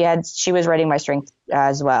she was writing my strength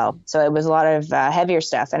as well. So it was a lot of heavier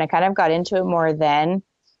stuff, and I kind of got into it more then.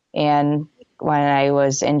 And when I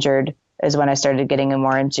was injured is when I started getting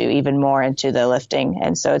even more into the lifting.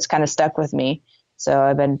 And so it's kind of stuck with me. So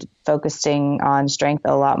I've been focusing on strength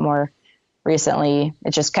a lot more recently.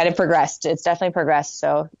 It just kind of progressed. It's definitely progressed.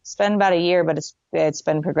 So it's been about a year, but it's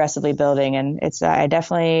been progressively building, and I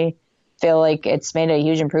definitely feel like it's made a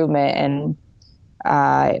huge improvement.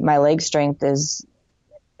 And my leg strength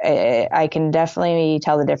I can definitely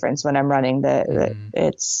tell the difference when I'm running.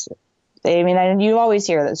 You always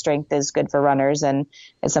hear that strength is good for runners, and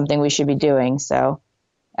it's something we should be doing. So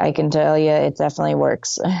I can tell you it definitely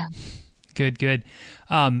works. Good.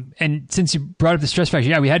 And since you brought up the stress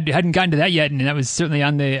fracture, we hadn't gotten to that yet, and that was certainly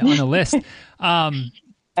on the list.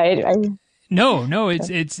 No,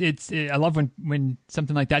 it's I love when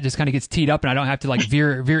something like that just kind of gets teed up, and I don't have to like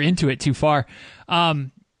veer into it too far.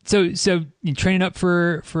 So you're training up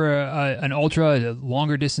for an ultra, a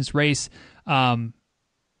longer distance race, and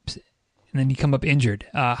then you come up injured.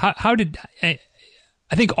 How did I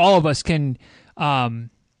think all of us can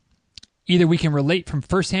either we can relate from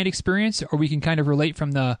firsthand experience, or we can kind of relate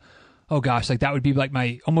from the, oh gosh, like that would be like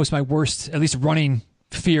almost my worst, at least running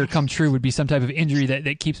fear come true would be some type of injury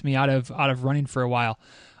that keeps me out of running for a while.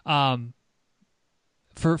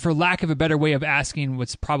 For lack of a better way of asking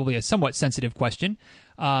what's probably a somewhat sensitive question,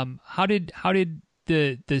 how did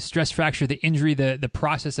the stress fracture, the injury, the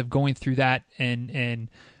process of going through that and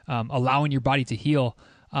allowing your body to heal,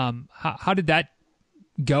 how did that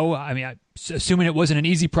go? I mean, assuming it wasn't an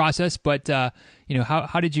easy process, but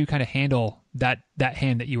how did you kind of handle that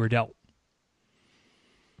hand that you were dealt?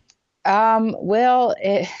 Well,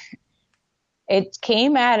 it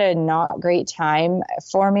came at a not great time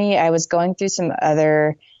for me. I was going through some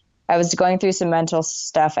mental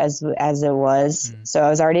stuff as it was. So I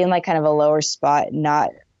was already in like kind of a lower spot,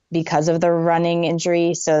 not because of the running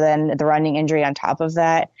injury. So then the running injury on top of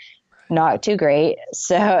that, not too great.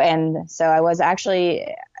 So I was actually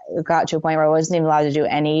got to a point where I wasn't even allowed to do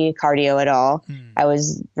any cardio at all. I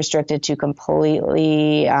was restricted to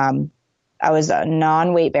completely, I was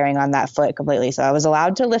non-weight bearing on that foot completely. So I was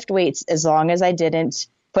allowed to lift weights as long as I didn't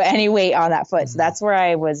put any weight on that foot. So that's where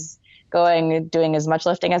I was doing as much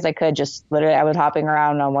lifting as I could. Just literally, I was hopping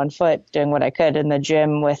around on one foot, doing what I could in the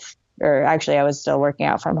gym or actually I was still working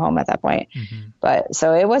out from home at that point. But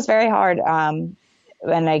so it was very hard.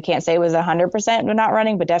 And I can't say it was 100% not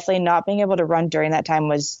running, but definitely not being able to run during that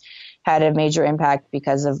time had a major impact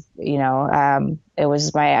because of, it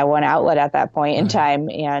was my one outlet at that point in time,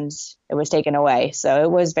 and it was taken away. So it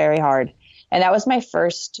was very hard. And that was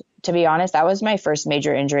to be honest, that was my first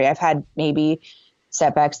major injury. I've had maybe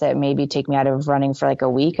setbacks that maybe take me out of running for like a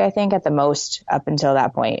week, I think at the most up until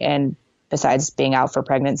that point. And besides being out for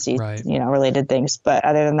pregnancy, related things. But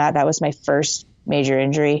other than that, that was my first major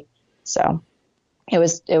injury. So it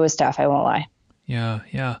was tough. I won't lie.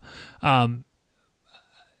 Yeah.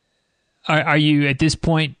 Are you at this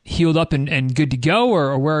point healed up and good to go,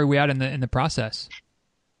 or where are we at in the process?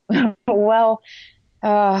 Well,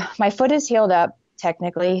 my foot is healed up.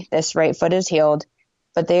 Technically, this right foot is healed,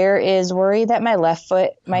 but there is worry that my left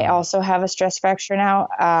foot might also have a stress fracture now.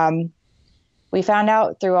 We found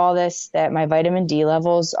out through all this that my vitamin D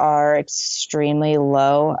levels are extremely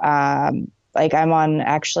low. Like I'm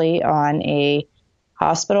actually on a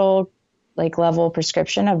hospital level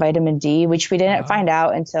prescription of vitamin D, which we didn't find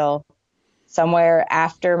out until somewhere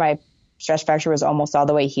after my stress fracture was almost all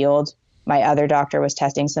the way healed. My other doctor was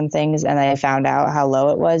testing some things, and I found out how low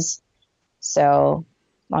it was. So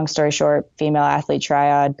long story short, female athlete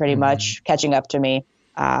triad pretty much catching up to me.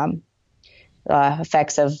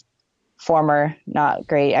 Effects of former, not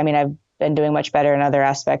great. I mean, I've been doing much better in other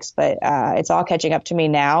aspects, but it's all catching up to me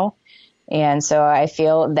now. And so I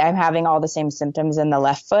feel that I'm having all the same symptoms in the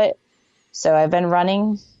left foot. So I've been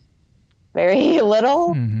running very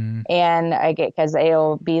little, and I get, because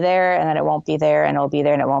it'll be there and then it won't be there, and it'll be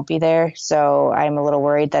there and it won't be there. So I'm a little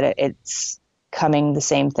worried that it's coming the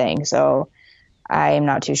same thing. So I am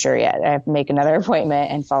not too sure yet. I have to make another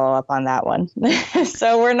appointment and follow up on that one.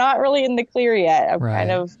 So we're not really in the clear yet. I'm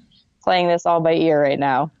kind of playing this all by ear right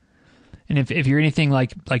now. And if you're anything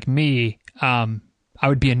like me, I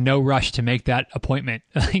would be in no rush to make that appointment.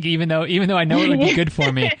 Like even though I know it would be good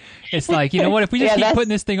for me, it's like, you know what, if we just keep putting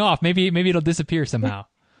this thing off, maybe it'll disappear somehow.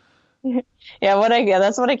 Yeah,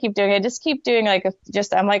 that's what I keep doing. I just keep doing like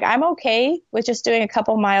I'm like, I'm okay with just doing a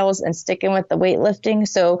couple miles and sticking with the weightlifting.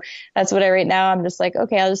 So that's what right now I'm just like,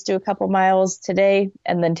 okay, I'll just do a couple miles today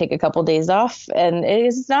and then take a couple days off. And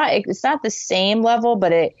it's not the same level,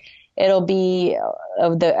 but it'll be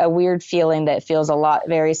a weird feeling that feels a lot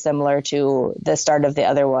very similar to the start of the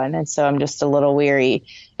other one. And so I'm just a little weary.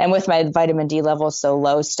 And with my vitamin D levels so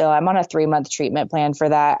low still, I'm on a 3-month treatment plan for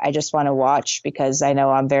that. I just want to watch because I know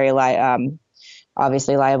I'm very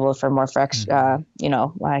obviously liable for more I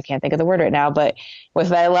can't think of the word right now, but with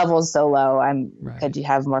my levels so low, could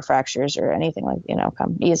have more fractures or anything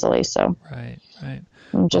come easily. So right.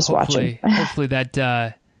 I'm just watching. Hopefully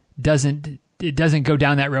that doesn't go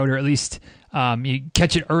down that road, or at least you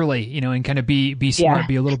catch it early, and kind of be smart,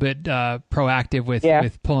 be a little bit proactive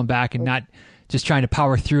with pulling back and not just trying to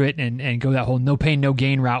power through it and go that whole no pain, no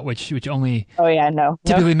gain route, which only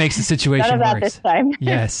typically makes the situation None of that worse. This time.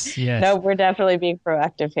 Yes. No, we're definitely being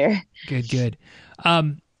proactive here. Good.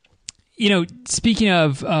 Speaking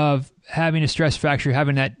of having a stress fracture,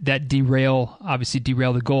 having that derail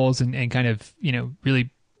the goals and kind of, really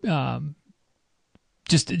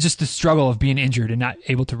just the struggle of being injured and not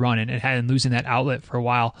able to run and losing that outlet for a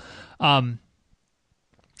while. Again,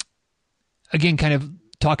 kind of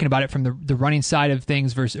talking about it from the running side of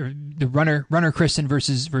things versus the runner Kristen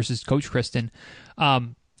versus Coach Kristen.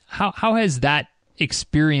 How has that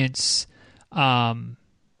experience, and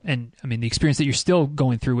I mean the experience that you're still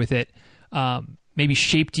going through with it, maybe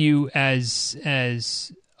shaped you as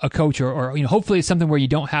a coach, or hopefully it's something where you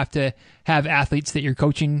don't have to have athletes that you're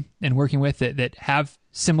coaching and working with that have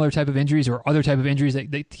similar type of injuries or other type of injuries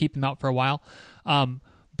that keep them out for a while.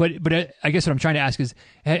 But I guess what I'm trying to ask is,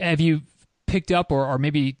 have you picked up or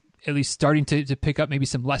maybe at least starting to pick up maybe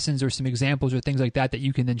some lessons or some examples or things like that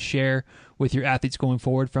you can then share with your athletes going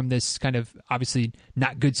forward from this kind of obviously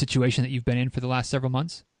not good situation that you've been in for the last several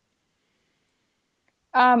months?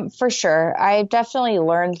 For sure. I definitely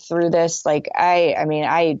learned through this. Like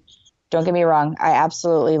I don't get me wrong. I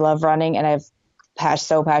absolutely love running and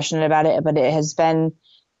so passionate about it, but it's been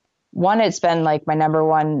like my number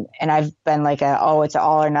one, and I've been like it's an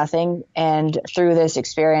all or nothing. And through this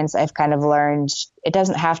experience, I've kind of learned it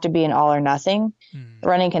doesn't have to be an all or nothing.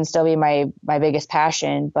 Running can still be my biggest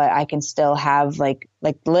passion, but I can still have like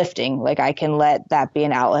lifting, like I can let that be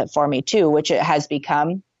an outlet for me too, which it has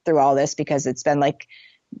become through all this, because it's been like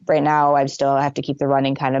right now I still have to keep the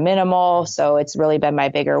running kind of minimal. So it's really been my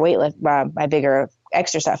bigger my bigger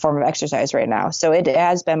form of exercise right now. So it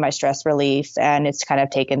has been my stress relief, and it's kind of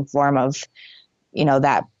taken form of,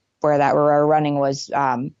 that where running was,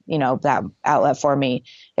 that outlet for me.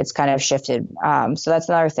 It's kind of shifted. So that's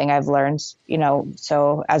another thing I've learned,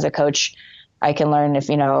 so as a coach, I can learn if,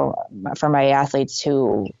 for my athletes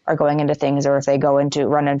who are going into things, or if they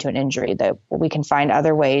run into an injury, that we can find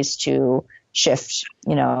other ways to shift,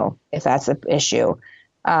 if that's an issue.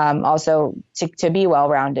 Also to be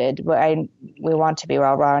well-rounded, we want to be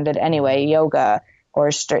well-rounded anyway, yoga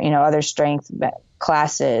or, other strength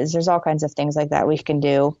classes. There's all kinds of things like that we can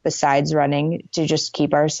do besides running to just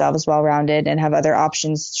keep ourselves well-rounded and have other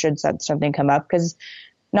options should something come up. 'Cause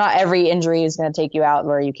not every injury is going to take you out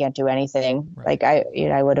where you can't do anything. Right. Like I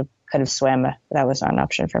could have swam. That was not an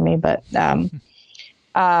option for me, but,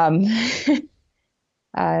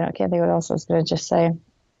 I can't think what else I was going to just say.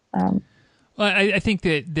 Well, I think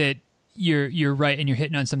that you're right, and you're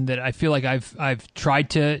hitting on something that I feel like I've tried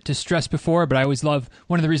to stress before, but I always love,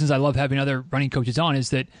 one of the reasons I love having other running coaches on is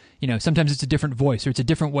that, sometimes it's a different voice or it's a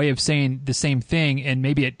different way of saying the same thing, and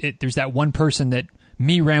maybe there's that one person that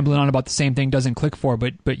me rambling on about the same thing doesn't click for,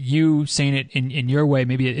 but you saying it in your way,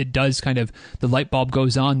 maybe it does, kind of the light bulb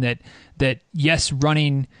goes on that yes,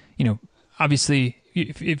 running, obviously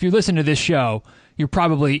if you're listening to this show, you're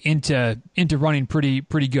probably into running pretty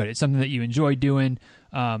good. It's something that you enjoy doing,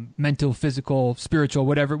 mental, physical, spiritual,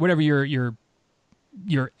 whatever your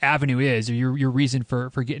avenue is, or your reason for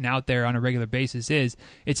getting out there on a regular basis is.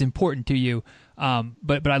 It's important to you.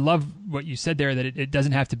 But I love what you said there, that it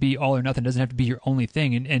doesn't have to be all or nothing. It doesn't have to be your only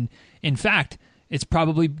thing. And in fact, it's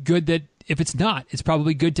probably good that if it's not, it's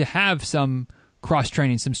probably good to have some cross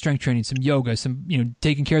training, some strength training, some yoga, some,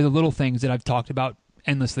 taking care of the little things that I've talked about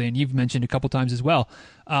endlessly, and you've mentioned a couple times as well.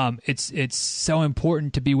 It's so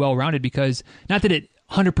important to be well-rounded, because not that it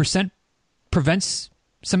 100% prevents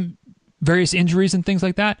some various injuries and things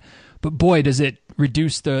like that, but boy, does it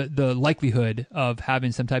reduce the likelihood of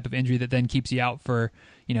having some type of injury that then keeps you out for,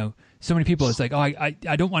 so many people. It's like, oh, I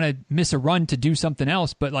don't want to miss a run to do something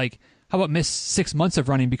else, but like, how about miss 6 months of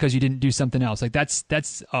running because you didn't do something else? Like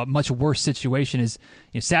that's a much worse situation,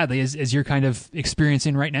 sadly, as you're kind of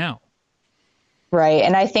experiencing right now. Right.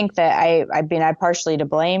 And I think that I partially to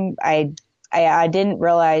blame. I didn't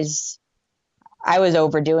realize I was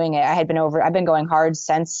overdoing it. I've been going hard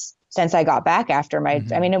since I got back after my,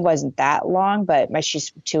 I mean, it wasn't that long, but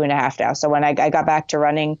she's 2.5 now. So when I got back to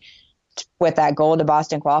running with that goal to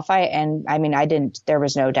Boston qualify, and I mean, there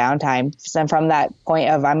was no downtime. So from that point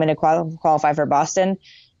of I'm going to qualify for Boston,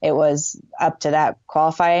 it was up to that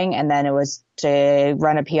qualifying. And then it was to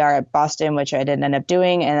run a PR at Boston, which I didn't end up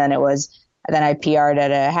doing. And then I PR'd at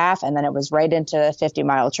a half, and then it was right into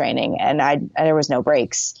 50-mile training, and there was no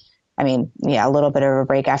breaks. I mean, yeah, a little bit of a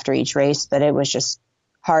break after each race, but it was just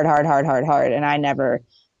hard. And I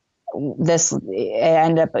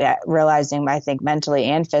ended up realizing, I think mentally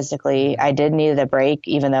and physically, I did need a break,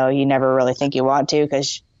 even though you never really think you want to,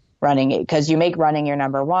 because you make running your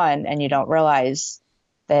number one, and you don't realize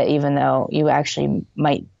that even though you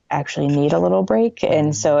might need a little break.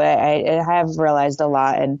 And so I have realized a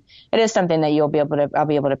lot, and it is something that I'll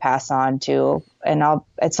be able to pass on to. And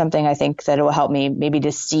it's something I think that it will help me maybe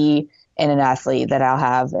to see in an athlete that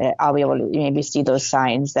I'll be able to maybe see those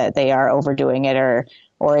signs that they are overdoing it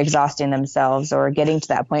or exhausting themselves, or getting to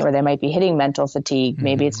that point where they might be hitting mental fatigue. Mm-hmm.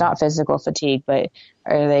 Maybe it's not physical fatigue, but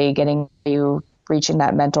are they reaching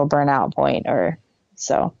that mental burnout point?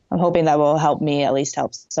 So I'm hoping that will help me at least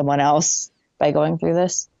help someone else by going through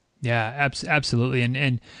this. Yeah, absolutely.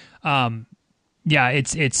 And yeah,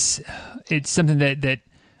 it's something that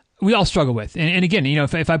we all struggle with. And again,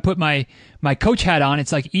 if I put my coach hat on,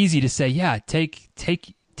 it's like easy to say, yeah, take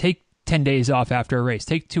 10 days off after a race,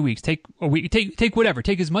 take 2 weeks, take a week, take whatever,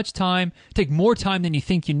 take as much time, take more time than you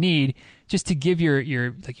think you need, just to give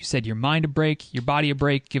your, like you said, your mind a break, your body a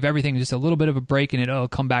break, give everything just a little bit of a break, and it'll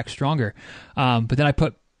come back stronger. But then I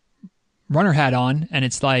put runner hat on, and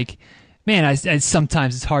it's like, man, I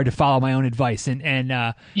sometimes it's hard to follow my own advice,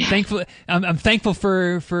 and thankful. I'm thankful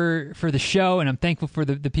for the show, and I'm thankful for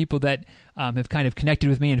the people that have kind of connected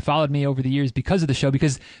with me and followed me over the years because of the show,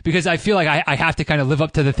 because I feel like I have to kind of live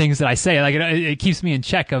up to the things that I say. Like it keeps me in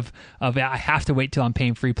check of I have to wait till I'm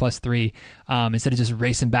pain free +3 instead of just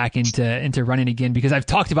racing back into running again, because I've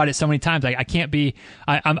talked about it so many times. I can't be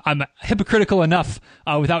I'm hypocritical enough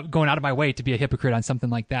without going out of my way to be a hypocrite on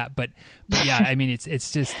something like that. But yeah, I mean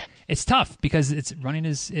it's tough, because running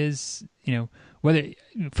is whether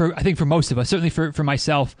I think for most of us, certainly for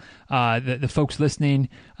myself, the folks listening,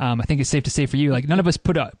 I think it's safe to say for you, like none of us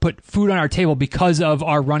put food on our table because of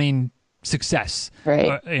our running success.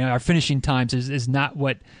 Right. Our finishing times is not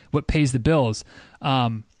what pays the bills.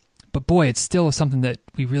 But boy, it's still something that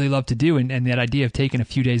we really love to do, and that idea of taking a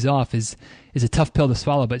few days off is a tough pill to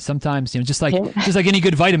swallow. But sometimes, just like any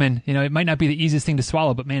good vitamin, it might not be the easiest thing to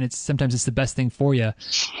swallow, but man, sometimes it's the best thing for you.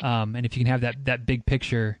 And if you can have that big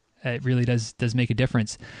picture, it really does make a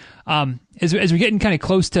difference. As we're getting kind of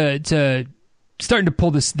close to starting to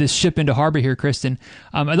pull this ship into harbor here, Kristen,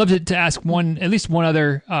 I'd love to ask at least one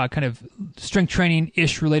other kind of strength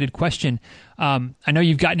training-ish related question. I know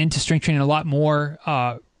you've gotten into strength training a lot more,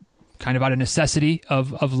 kind of out of necessity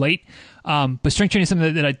of late, but strength training is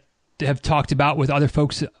something that I have talked about with other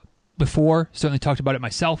folks before. Certainly talked about it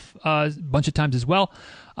myself a bunch of times as well.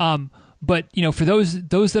 But for those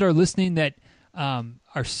that are listening that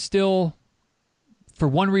are still, for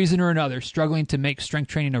one reason or another, struggling to make strength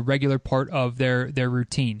training a regular part of their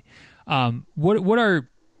routine, what are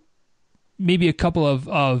maybe a couple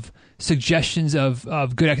of suggestions of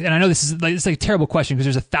good, and I know it's like a terrible question because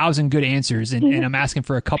there's 1,000 good answers, and I'm asking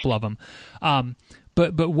for a couple of them.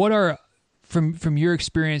 But what are, from your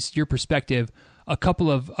experience, your perspective, a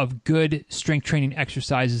couple of good strength training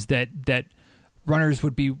exercises that runners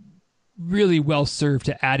would be really well served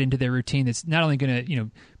to add into their routine, that's not only going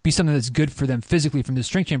to be something that's good for them physically from the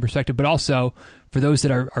strength training perspective, but also for those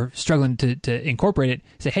that are struggling to incorporate it,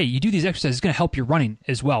 say, hey, you do these exercises, it's going to help your running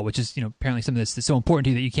as well, which is apparently something that's so important to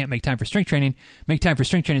you that you can't make time for strength training. Make time for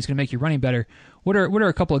strength training is going to make your running better. What are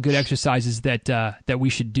a couple of good exercises that we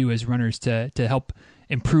should do as runners to help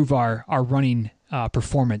improve our running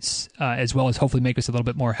performance, as well as hopefully make us a little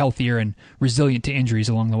bit more healthier and resilient to injuries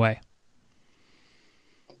along the way?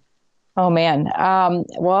 Oh man.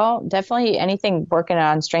 Well, definitely anything working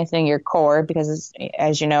on strengthening your core, because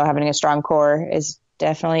as you know, having a strong core is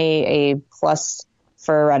definitely a plus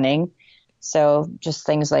for running. So just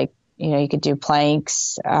things like, you could do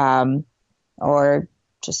planks, or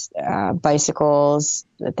just, bicycles,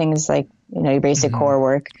 things like, your basic core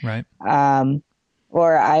work. Right.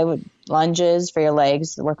 Or I would lunges for your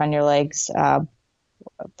legs, work on your legs,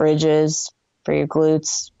 bridges for your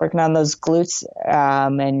glutes, working on those glutes,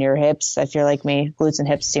 and your hips. If you're like me, glutes and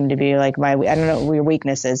hips seem to be like I don't know, your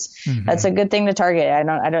weaknesses. Mm-hmm. That's a good thing to target.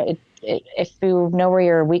 If you know where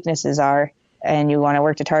your weaknesses are, and you want to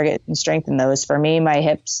work to target and strengthen those. For me, my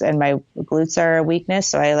hips and my glutes are a weakness.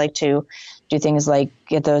 So I like to do things like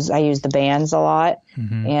I use the bands a lot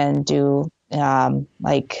and do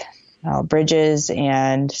bridges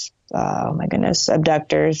and, oh my goodness,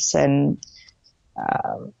 abductors and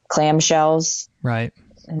clamshells. Right.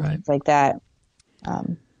 And things like that.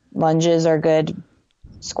 Lunges are good.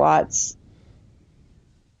 Squats.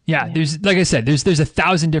 Yeah, there's, like I said, there's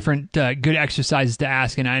 1,000 different good exercises to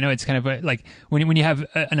ask, and I know it's kind of like when you have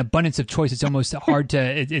an abundance of choice, it's almost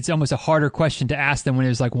it's almost a harder question to ask than when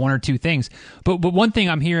there's like one or two things. But one thing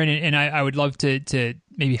I'm hearing, and I would love to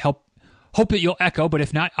maybe hope that you'll echo, but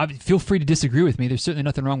if not, feel free to disagree with me. There's certainly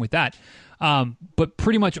nothing wrong with that. But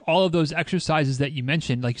pretty much all of those exercises that you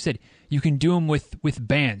mentioned, like you said, you can do them with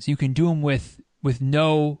bands. You can do them with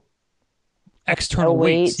no external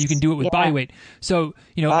weights. You can do it with body weight. So,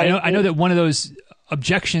 I know that one of those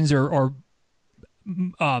objections or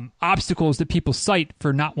obstacles that people cite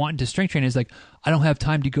for not wanting to strength train is like, I don't have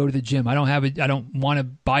time to go to the gym. I don't want to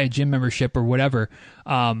buy a gym membership or whatever.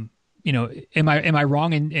 Am I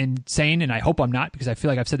wrong in saying, and I hope I'm not, because I feel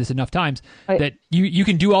like I've said this enough times, that you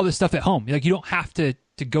can do all this stuff at home. Like, you don't have to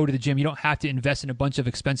go to the gym. You don't have to invest in a bunch of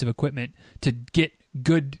expensive equipment to get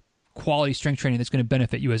good quality strength training that's going to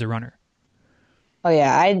benefit you as a runner. Oh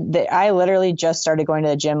yeah, I literally just started going to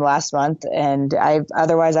the gym last month, and I've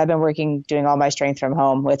been doing all my strength from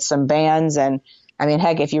home with some bands. And I mean,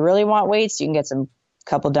 heck, if you really want weights, you can get some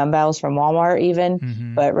couple dumbbells from Walmart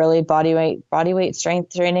even, but really body weight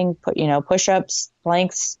strength training, push-ups,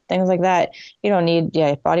 planks, things like that. You don't need,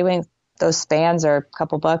 body weight. Those bands are a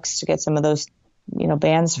couple bucks to get some of those,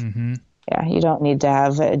 bands. Yeah. You don't need to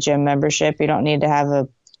have a gym membership. You don't need to have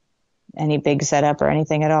any big setup or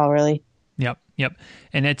anything at all, really. Yep.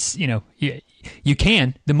 And it's, you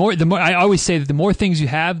can, the more, I always say that the more things you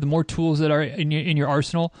have, the more tools that are in your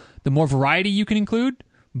arsenal, the more variety you can include.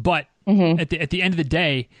 But at the end of the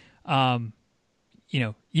day,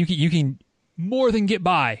 you can more than get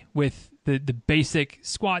by with the basic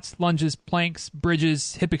squats, lunges, planks,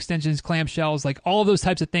 bridges, hip extensions, clamshells, like all of those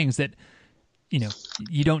types of things that,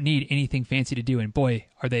 you don't need anything fancy to do. And boy,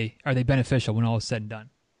 are they beneficial when all is said and done.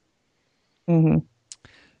 Mm-hmm.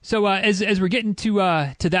 So as we're getting to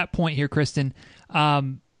that point here, Kristen,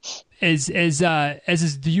 as is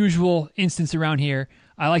the usual instance around here,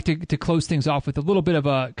 I like to close things off with a little bit of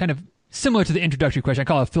a kind of similar to the introductory question. I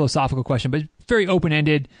call it a philosophical question, but very open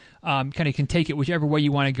ended. Kind of can take it whichever way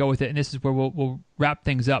you want to go with it, and this is where we'll wrap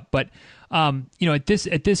things up. But at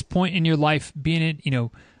this point in your life, being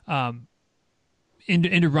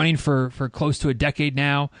into running for close to a decade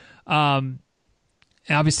now, and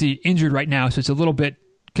obviously injured right now, so it's a little bit.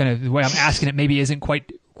 Kind of the way I'm asking it maybe isn't quite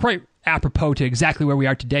apropos to exactly where we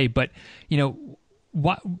are today, but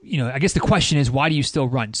I guess the question is, why do you still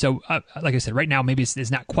run? So, like I said, right now maybe it's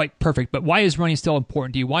not quite perfect, but why is running still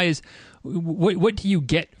important to you? What do you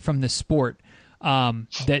get from the sport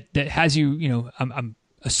that has you? I'm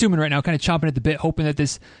assuming right now, kind of chomping at the bit, hoping that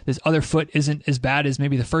this other foot isn't as bad as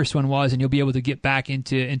maybe the first one was, and you'll be able to get back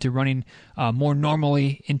into running more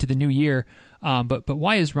normally into the new year. But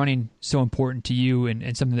why is running so important to you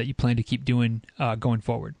and something that you plan to keep doing going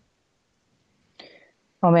forward?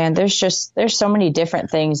 Oh man, there's so many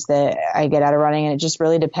different things that I get out of running, and it just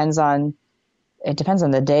really depends on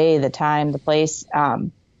the day, the time, the place.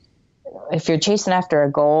 If you're chasing after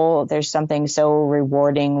a goal, there's something so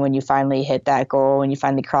rewarding when you finally hit that goal, when you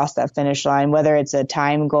finally cross that finish line, whether it's a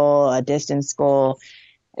time goal, a distance goal.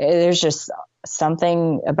 There's just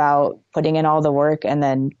something about putting in all the work and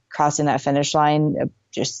then crossing that finish line.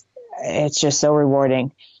 It's just so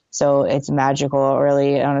rewarding. So it's magical,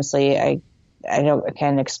 really. Honestly, I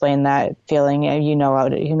can't explain that feeling. You know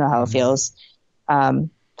how it feels.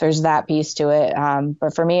 There's that piece to it.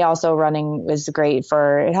 But for me, also running is great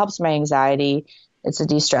it helps my anxiety. It's a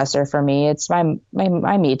de-stressor for me. It's my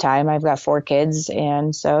me time. I've got 4 kids.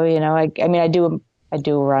 And so, I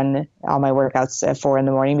do run all my workouts at 4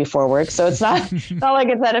 a.m. before work. So it's not like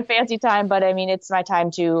it's at a fancy time, but I mean, it's my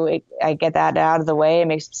time I get that out of the way.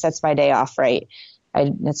 It sets my day off right. I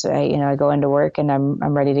go into work and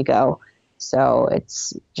I'm ready to go. So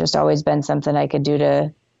it's just always been something I could do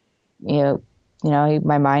to,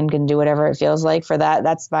 my mind can do whatever it feels like for that.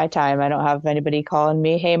 That's my time. I don't have anybody calling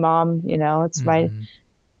me, hey mom, it's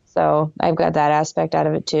so I've got that aspect out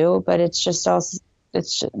of it too, but it's just also,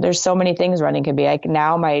 there's so many things running can be.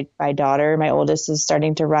 Now my daughter, my oldest, is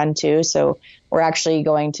starting to run too. So we're actually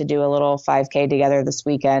going to do a little 5K together this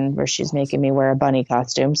weekend where she's making me wear a bunny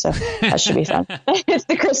costume. So that should be fun. It's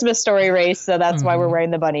the Christmas story race. So that's why we're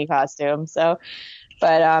wearing the bunny costume. So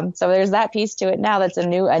But so there's that piece to it now. That's a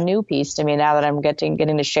new piece to me now that I'm getting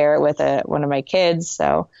to share it with one of my kids.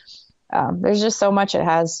 So there's just so much it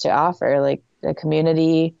has to offer, like the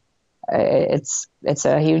community. It's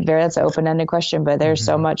a huge, that's an open-ended question, but there's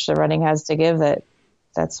so much the running has to give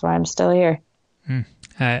that's why I'm still here.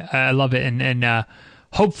 I love it. And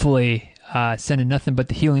hopefully sending nothing but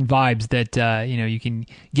the healing vibes that, you can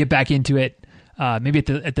get back into it. Maybe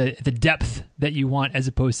at the depth that you want, as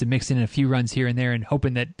opposed to mixing in a few runs here and there and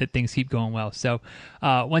hoping that things keep going well. So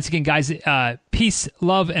once again, guys,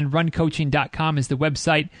 peaceloveandruncoaching.com is the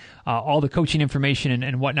website. All the coaching information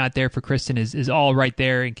and whatnot there for Kristen is all right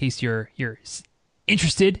there in case you're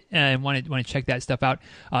interested and want to check that stuff out.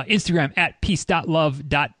 Instagram at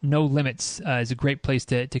peace.love.nolimits is a great place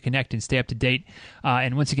to connect and stay up to date.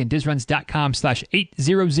 And once again,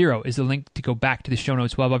 dizruns.com/800 is the link to go back to the show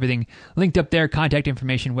notes. We'll have everything linked up there, contact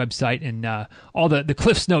information, website, and all the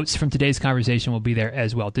Cliff's notes from today's conversation will be there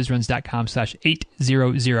as well.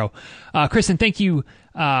 dizruns.com/800. Kristen, thank you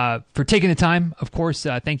for taking the time. Of course,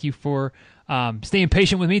 thank you for staying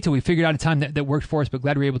patient with me till we figured out a time that worked for us, but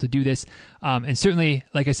glad we were able to do this. And certainly,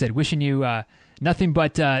 like I said, wishing you nothing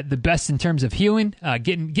but the best in terms of healing,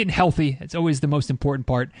 getting healthy. It's always the most important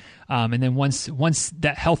part. And then once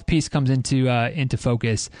that health piece comes into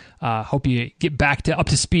focus, hope you get back up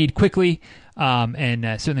to speed quickly. And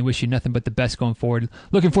certainly wish you nothing but the best going forward.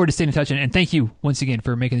 Looking forward to staying in touch. And thank you once again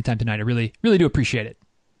for making the time tonight. I really, really do appreciate it.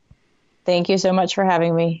 Thank you so much for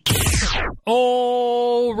having me.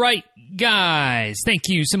 All right, guys. Thank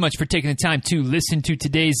you so much for taking the time to listen to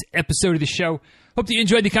today's episode of the show. Hope that you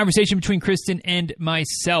enjoyed the conversation between Kristen and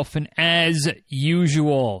myself. And as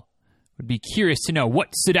usual, would be curious to know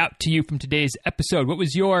what stood out to you from today's episode. What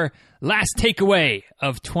was your last takeaway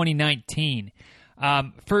of 2019?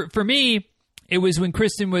 For me, it was when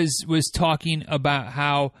Kristen was talking about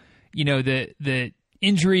how, the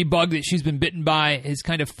injury bug that she's been bitten by has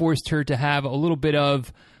kind of forced her to have a little bit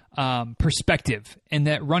of perspective, and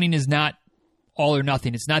that running is not all or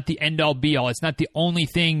nothing. It's not the end all be all. It's not the only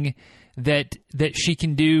thing that she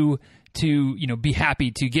can do to, be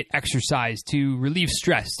happy, to get exercise, to relieve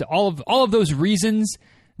stress, to all of those reasons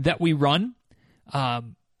that we run. I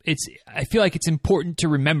feel like it's important to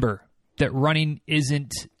remember that running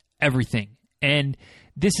isn't everything. And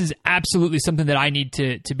this is absolutely something that I need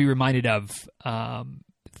to be reminded of.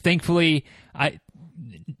 Thankfully,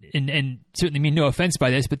 and certainly mean no offense by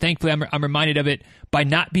this, but thankfully I'm reminded of it by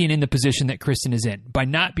not being in the position that Kristen is in, by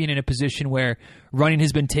not being in a position where running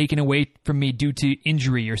has been taken away from me due to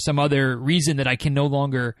injury or some other reason that I can no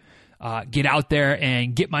longer get out there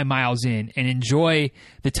and get my miles in and enjoy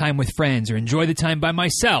the time with friends or enjoy the time by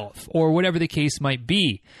myself or whatever the case might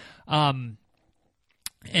be. And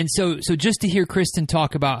so just to hear Kristen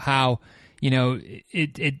talk about how,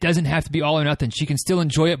 it doesn't have to be all or nothing. She can still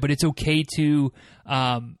enjoy it, but it's okay to,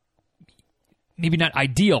 maybe not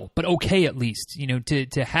ideal, but okay at least,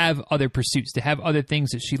 to have other pursuits, to have other things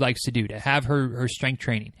that she likes to do, to have her strength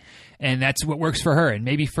training. And that's what works for her. And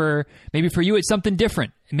maybe for you, it's something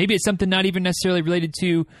different. Maybe it's something not even necessarily related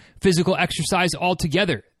to physical exercise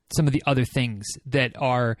altogether. Some of the other things that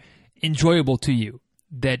are enjoyable to you,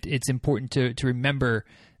 that it's important to remember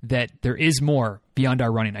that there is more beyond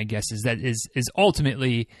our running, I guess, is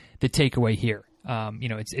ultimately the takeaway here.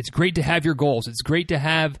 It's great to have your goals. It's great to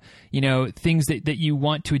have, things that you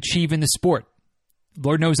want to achieve in the sport.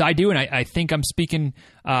 Lord knows I do. And I think I'm speaking,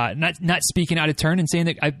 not speaking out of turn and saying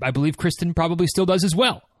that I believe Kristen probably still does as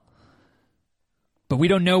well. But we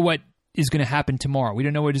don't know what is going to happen tomorrow. We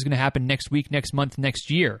don't know what is going to happen next week, next month, next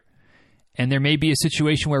year. And there may be a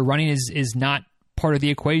situation where running is not part of the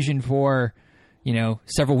equation for,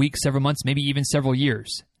 several weeks, several months, maybe even several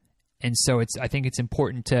years. And so I think it's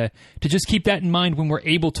important to just keep that in mind when we're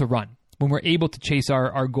able to run, when we're able to chase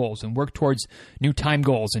our goals and work towards new time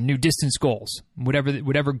goals and new distance goals,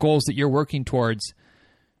 whatever goals that you're working towards.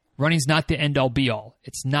 Running's not the end all be all.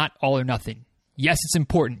 It's not all or nothing. Yes, it's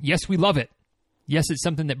important. Yes, we love it. Yes, it's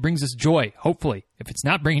something that brings us joy. Hopefully, if it's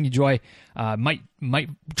not bringing you joy, might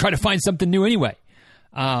try to find something new anyway.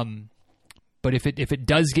 But if it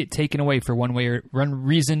does get taken away for one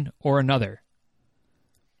reason or another,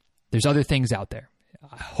 there's other things out there.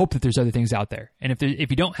 I hope that there's other things out there. And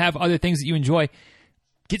if you don't have other things that you enjoy,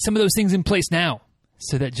 get some of those things in place now,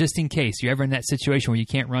 so that just in case you're ever in that situation where you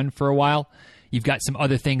can't run for a while, you've got some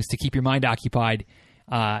other things to keep your mind occupied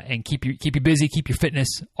and keep you busy, keep your fitness,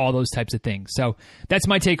 all those types of things. So that's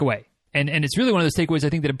my takeaway. And it's really one of those takeaways I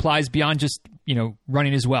think that applies beyond just,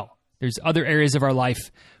 running as well. There's other areas of our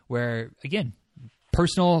life where, again,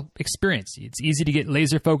 personal experience, it's easy to get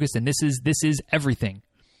laser focused and this is everything.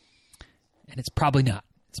 And it's probably not.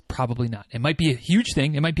 It's probably not. It might be a huge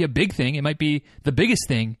thing. It might be a big thing. It might be the biggest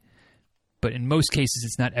thing. But in most cases,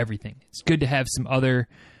 it's not everything. It's good to have some other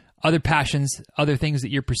passions, other things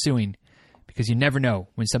that you're pursuing, because you never know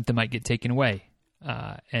when something might get taken away.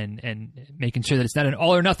 And making sure that it's not an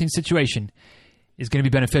all or nothing situation is going to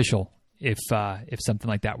be beneficial if something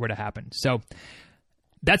like that were to happen. So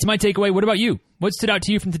that's my takeaway. What about you? What stood out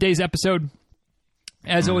to you from today's episode?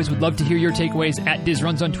 As always, would love to hear your takeaways at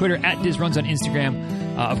DizRuns on Twitter, at DizRuns on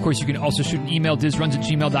Instagram. Of course, you can also shoot an email,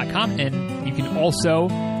 dizruns@gmail.com, and you can also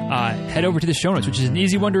head over to the show notes, which is an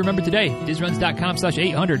easy one to remember today.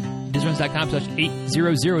 DizRuns.com/800.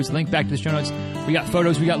 DizRuns.com/800 is the link back to the show notes. We got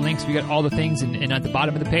photos, we got links, we got all the things, and at the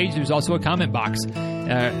bottom of the page, there's also a comment box,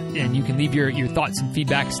 and you can leave your thoughts and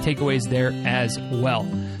feedbacks, takeaways there as well.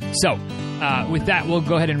 So, with that, we'll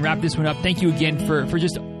go ahead and wrap this one up. Thank you again for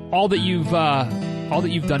just all that you've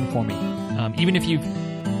done for me. Even if you've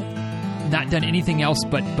not done anything else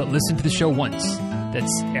but listen to the show once,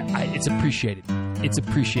 it's appreciated. It's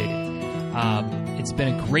appreciated. It's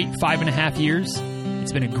been a great 5.5 years.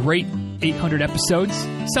 It's been a great 800 episodes.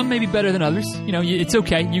 Some may be better than others. You know, it's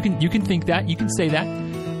okay. You can think that. You can say that.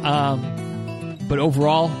 But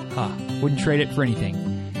overall, wouldn't trade it for anything.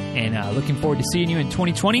 And looking forward to seeing you in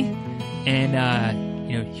 2020.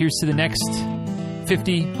 And here's to the next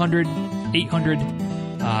 50, 100, 800.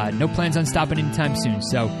 No plans on stopping anytime soon.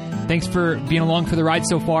 So thanks for being along for the ride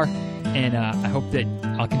so far. And I hope that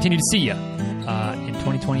I'll continue to see you in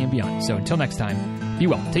 2020 and beyond. So until next time, be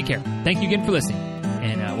well. Take care. Thank you again for listening.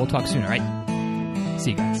 And we'll talk soon, all right?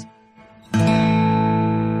 See you guys.